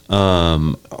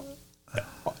 I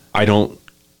don't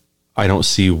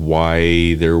see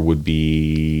why there would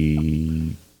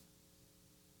be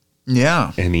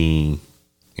any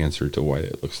answer to why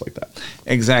it looks like that.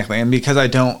 Exactly. And because I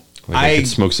could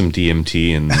smoke some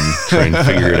DMT and try and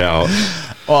figure it out.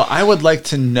 Well, I would like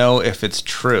to know if it's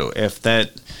true, if those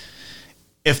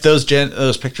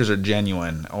pictures are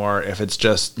genuine, or if it's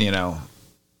just,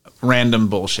 random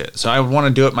bullshit. So I would want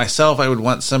to do it myself. I would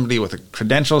want somebody with the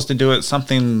credentials to do it,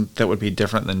 something that would be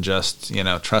different than just,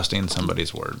 trusting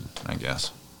somebody's word, I guess.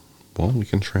 Well, we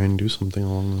can try and do something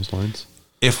along those lines.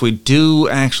 If we do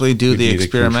actually do the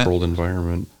experiment, a controlled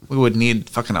environment, we would need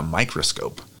fucking a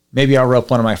microscope. Maybe I'll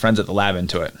rope one of my friends at the lab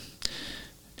into it.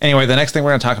 Anyway, the next thing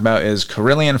we're going to talk about is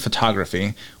Kirlian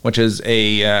photography, which is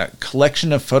a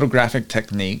collection of photographic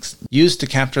techniques used to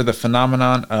capture the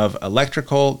phenomenon of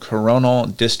electrical coronal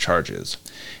discharges.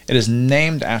 It is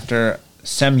named after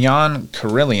Semyon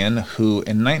Kirlian, who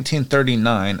in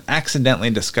 1939 accidentally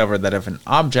discovered that if an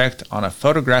object on a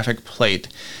photographic plate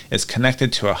is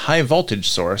connected to a high voltage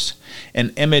source,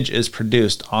 an image is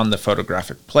produced on the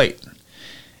photographic plate.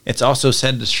 It's also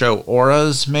said to show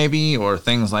auras, maybe, or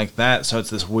things like that, so it's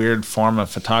this weird form of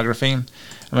photography. I'm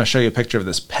going to show you a picture of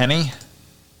this penny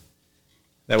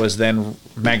that was then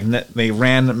they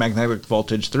ran magnetic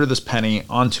voltage through this penny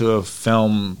onto a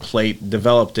film plate,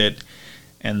 developed it,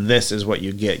 and this is what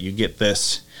you get. You get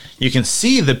this. You can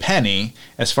see the penny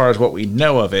as far as what we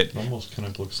know of it. It almost kind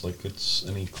of looks like it's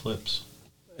an eclipse.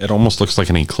 It almost looks like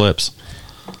an eclipse.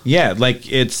 Yeah,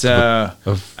 like it's a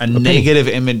negative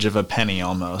image of a penny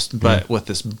almost, but with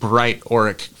this bright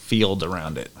auric field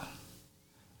around it.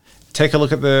 Take a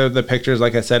look at the pictures.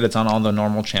 Like I said, it's on all the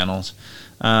normal channels.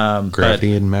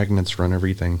 Gravity and magnets run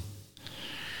everything.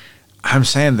 I'm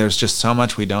saying there's just so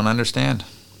much we don't understand.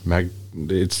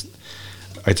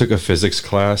 I took a physics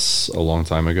class a long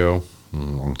time ago.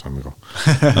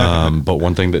 But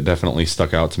one thing that definitely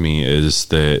stuck out to me is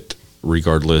that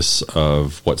regardless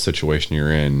of what situation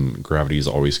you're in, gravity is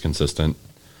always consistent.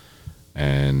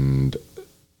 And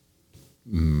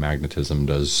magnetism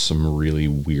does some really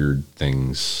weird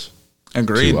things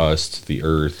to us, to the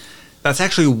Earth. That's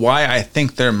actually why I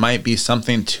think there might be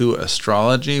something to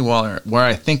astrology, where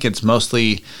I think it's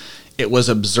mostly... It was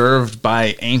observed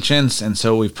by ancients, and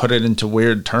so we've put it into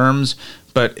weird terms.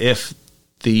 But if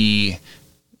the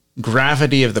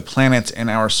gravity of the planets in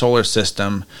our solar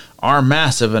system are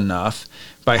massive enough,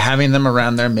 by having them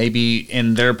around there, maybe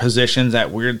in their positions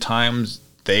at weird times,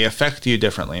 they affect you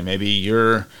differently. Maybe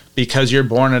because you're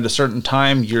born at a certain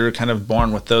time, you're kind of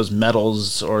born with those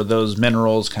metals or those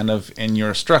minerals kind of in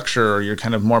your structure, or you're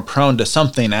kind of more prone to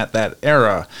something at that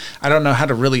era. I don't know how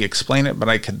to really explain it, but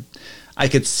I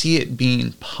could see it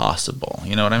being possible.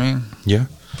 You know what I mean? Yeah.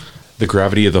 The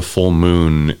gravity of the full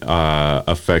moon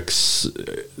affects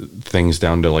things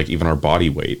down to like even our body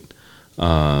weight.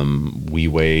 We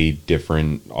weigh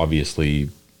different, obviously,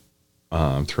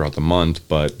 throughout the month,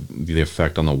 but the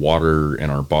effect on the water in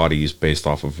our bodies based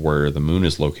off of where the moon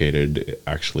is located, it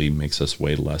actually makes us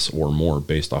weigh less or more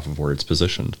based off of where it's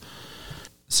positioned.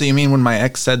 So you mean when my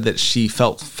ex said that she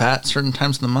felt fat certain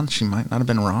times in the month, she might not have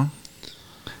been wrong?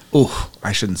 Ooh,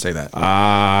 I shouldn't say that.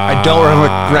 I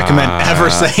don't recommend ever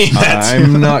saying that.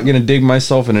 I'm not going to dig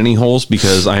myself in any holes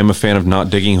because I am a fan of not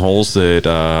digging holes that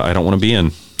I don't want to be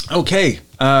in. Okay.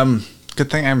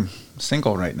 Good thing I'm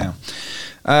single right now.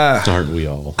 Aren't we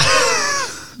all?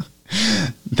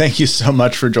 Thank you so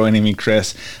much for joining me,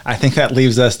 Chris. I think that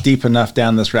leaves us deep enough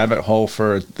down this rabbit hole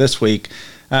for this week.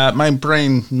 My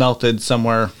brain melted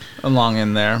somewhere along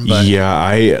in there. But yeah,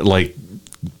 I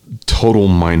total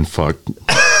mind fuck.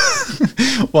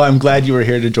 Well, I'm glad you were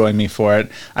here to join me for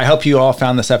it. I hope you all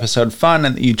found this episode fun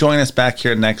and that you join us back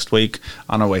here next week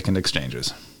on Awakened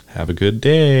Exchanges. Have a good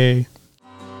day.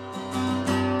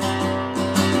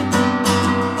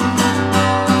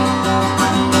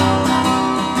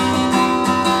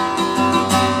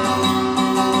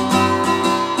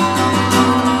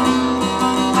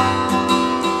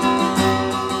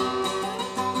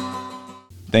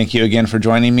 Thank you again for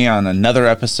joining me on another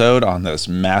episode on this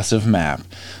massive map.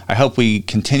 I hope we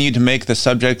continue to make the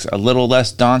subjects a little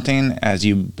less daunting as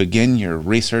you begin your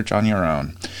research on your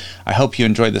own. I hope you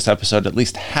enjoyed this episode at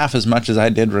least half as much as I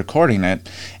did recording it,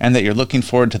 and that you're looking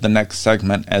forward to the next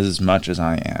segment as much as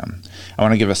I am. I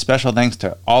want to give a special thanks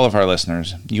to all of our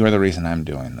listeners. You are the reason I'm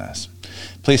doing this.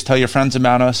 Please tell your friends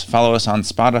about us, follow us on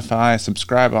Spotify,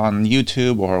 subscribe on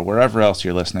YouTube or wherever else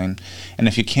you're listening, and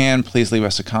if you can, please leave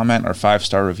us a comment or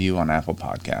 5-star review on Apple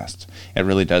Podcasts. It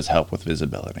really does help with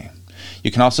visibility.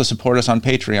 You can also support us on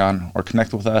Patreon or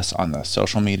connect with us on the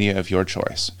social media of your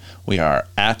choice. We are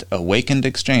at Awakened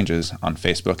Exchanges on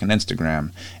Facebook and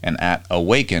Instagram, and at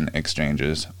Awaken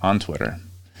Exchanges on Twitter.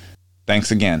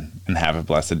 Thanks again, and have a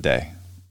blessed day.